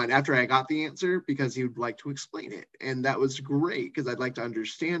continue on after I got the answer because he would like to explain it. And that was great because I'd like to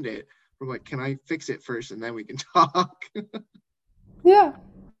understand it. From like, can I fix it first and then we can talk? yeah,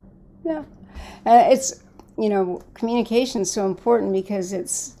 yeah. It's communication is so important because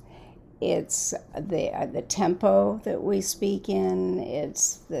it's the tempo that we speak in.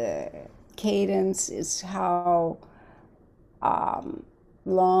 It's the cadence. It's how um,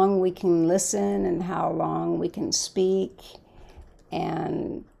 long we can listen and how long we can speak.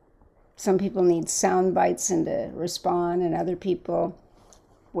 And some people need sound bites and to respond, and other people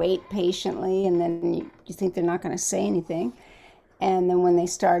wait patiently, and then you think they're not going to say anything, and then when they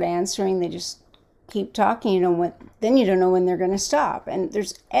start answering, they just keep talking. Then you don't know when they're going to stop, and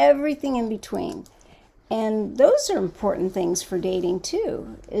there's everything in between. And those are important things for dating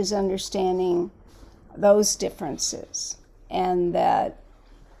too, is understanding those differences, and that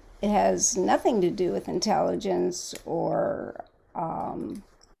it has nothing to do with intelligence or um,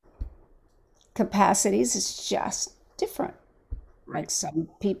 capacities. It's just different. Right. Like some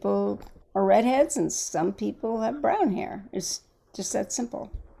people are redheads and some people have brown hair. It's just that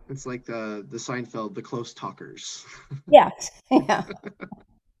simple. It's like the Seinfeld, the close talkers. Yeah, yeah,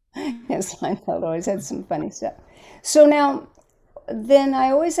 Yes, Seinfeld always had some funny stuff. So now, then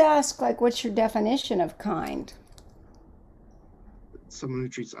I always ask, like, what's your definition of kind? Someone who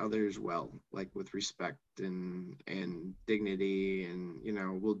treats others well, like with respect and dignity,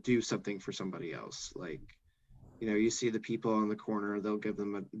 and will do something for somebody else. Like, you see the people on the corner,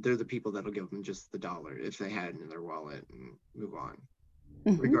 they're the people that'll give them just the dollar if they had it in their wallet and move on,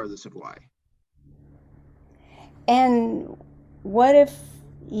 Hmm. regardless of why. And what if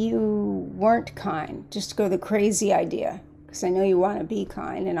you weren't kind? Just go the crazy idea, because I know you want to be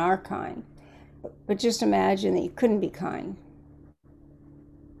kind and are kind, but just imagine that you couldn't be kind.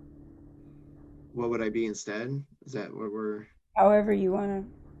 What would I be instead? Is that what we're However you want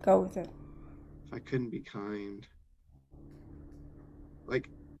to go with it. if I couldn't be kind? Like,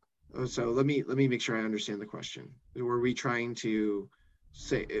 oh, so let me make sure I understand the question. Were we trying to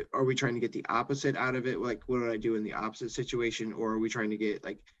say, are we trying to get the opposite out of it? Like, what would I do in the opposite situation? Or are we trying to get,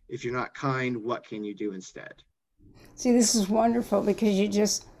 like, if you're not kind, what can you do instead? See, this is wonderful because you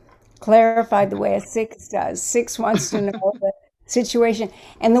just clarified the way a six does. Six wants to know the situation.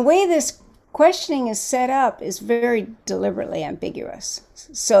 And the way this questioning is set up is very deliberately ambiguous.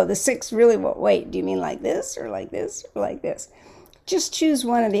 So the six really will wait, do you mean like this or like this or like this? Just choose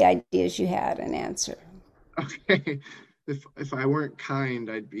one of the ideas you had and answer. Okay. If I weren't kind,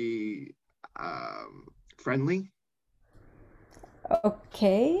 I'd be um friendly,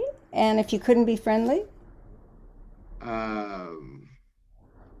 Okay. And if you couldn't be friendly, um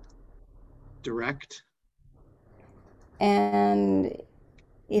direct. and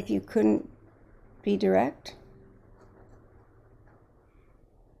if you couldn't be direct,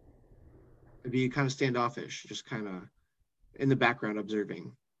 I'd be kind of standoffish, just kind of in the background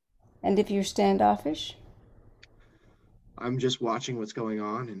observing. and if you're standoffish, I'm just watching what's going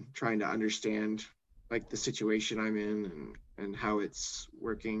on and trying to understand, like, the situation I'm in and how it's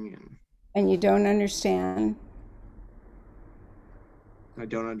working, and and you don't understand, I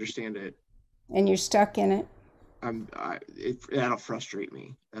don't understand it. and you're stuck in it, That'll frustrate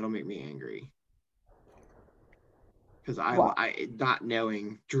me. That'll make me angry because well, I not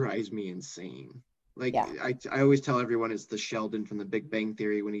knowing drives me insane. Like, yeah, I always tell everyone it's the Sheldon from The Big Bang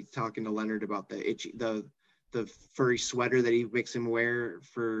Theory when he's talking to Leonard about the furry sweater that he makes him wear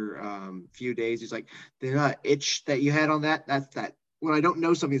for few days. He's like, the itch that you had on that's that. When I don't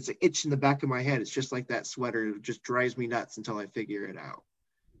know something, it's an itch in the back of my head. It's just like that sweater. It just drives me nuts until I figure it out.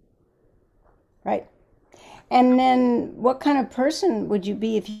 right. And then what kind of person would you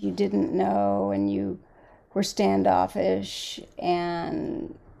be if you didn't know and you were standoffish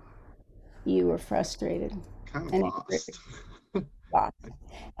and you were frustrated Kind of and angry, lost. lost?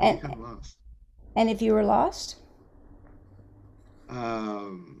 I'd be And kind of lost. and if you were lost,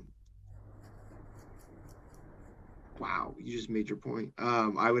 Um, wow, you just made your point.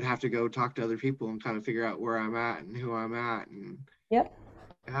 I would have to go talk to other people and kind of figure out where I'm at and who I'm at, and yep.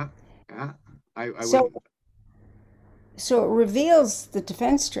 yeah, yeah. I So wouldn't. so it reveals the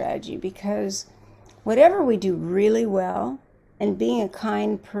defense strategy because whatever we do really well, and being a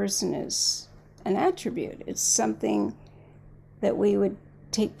kind person is an attribute. It's something that we would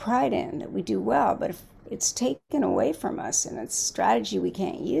take pride in, that we do well. But if it's taken away from us and it's a strategy we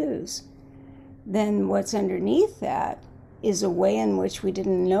can't use, then what's underneath that is a way in which we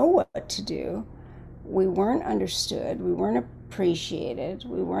didn't know what to do. We weren't understood, we weren't appreciated,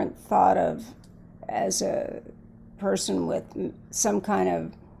 we weren't thought of as a person with some kind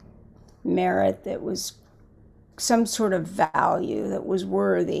of merit that was some sort of value that was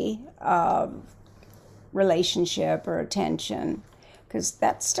worthy of relationship or attention, because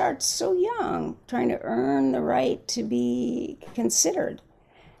that starts so young, trying to earn the right to be considered.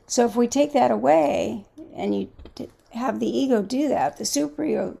 So if we take that away and you have the ego do that, the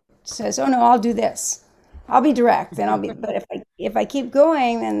superego says, "Oh no, I'll do this. I'll be direct, then I'll be." But if I keep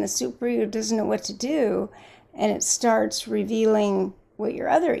going, then the superego doesn't know what to do, and it starts revealing what your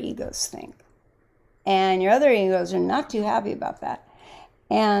other egos think, and your other egos are not too happy about that.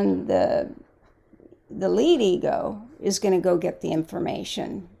 And the lead ego is going to go get the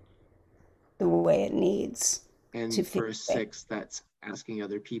information the way it needs to And feel for a safe. six, that's asking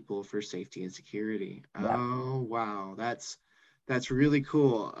other people for safety and security. Yep. Oh, wow, that's really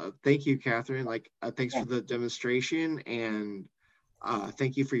cool. Thank you, Catherine. Like, thanks Yeah. for the demonstration, and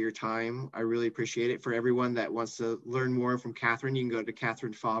thank you for your time. I really appreciate it. For everyone that wants to learn more from Catherine, you can go to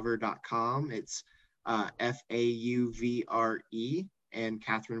catherinefavre.com. It's Fauvre, and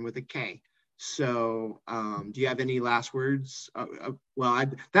Catherine with a K. So, do you have any last words? Well,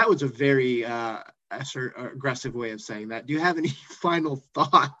 that was a very aggressive way of saying that. Do you have any final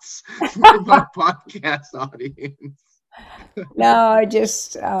thoughts for my podcast audience? No, I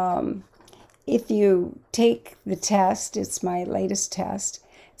just, if you take the test, it's my latest test,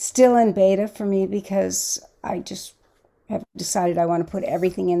 it's still in beta for me because I just have decided I want to put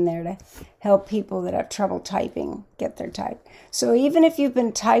everything in there to help people that have trouble typing get their type. So even if you've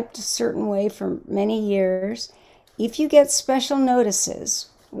been typed a certain way for many years, if you get special notices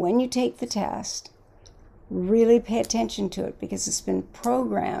when you take the test, really pay attention to it because it's been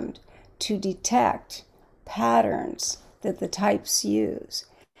programmed to detect patterns that the types use.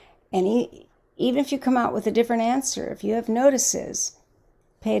 And even if you come out with a different answer, if you have notices,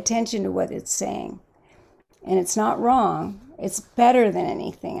 pay attention to what it's saying. And it's not wrong. It's better than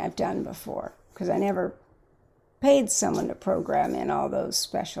anything I've done before because I never paid someone to program in all those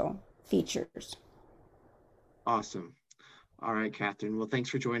special features. Awesome. All right, Catherine. Well, thanks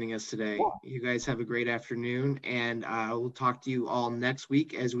for joining us today. You guys have a great afternoon, and we'll talk to you all next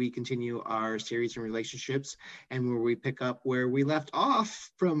week as we continue our series in relationships and where we pick up where we left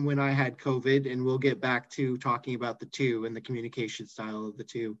off from when I had COVID, and we'll get back to talking about the two and the communication style of the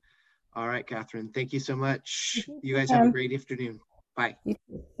two. All right, Catherine. Thank you so much. You guys have a great afternoon. Bye.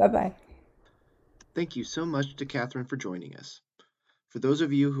 Bye bye. Thank you so much to Catherine for joining us. For those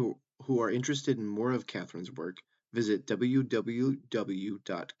of you who are interested in more of Catherine's work, visit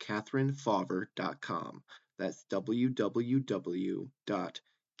www.catherinefauver.com. That's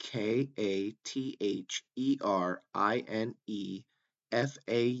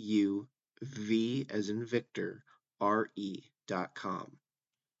www.katherinefauv as in Victor, re.com.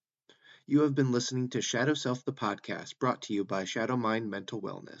 You have been listening to Shadow Self the podcast, brought to you by Shadow Mind Mental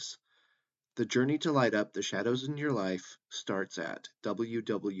Wellness. The journey to light up the shadows in your life starts at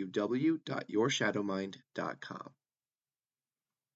www.yourshadowmind.com.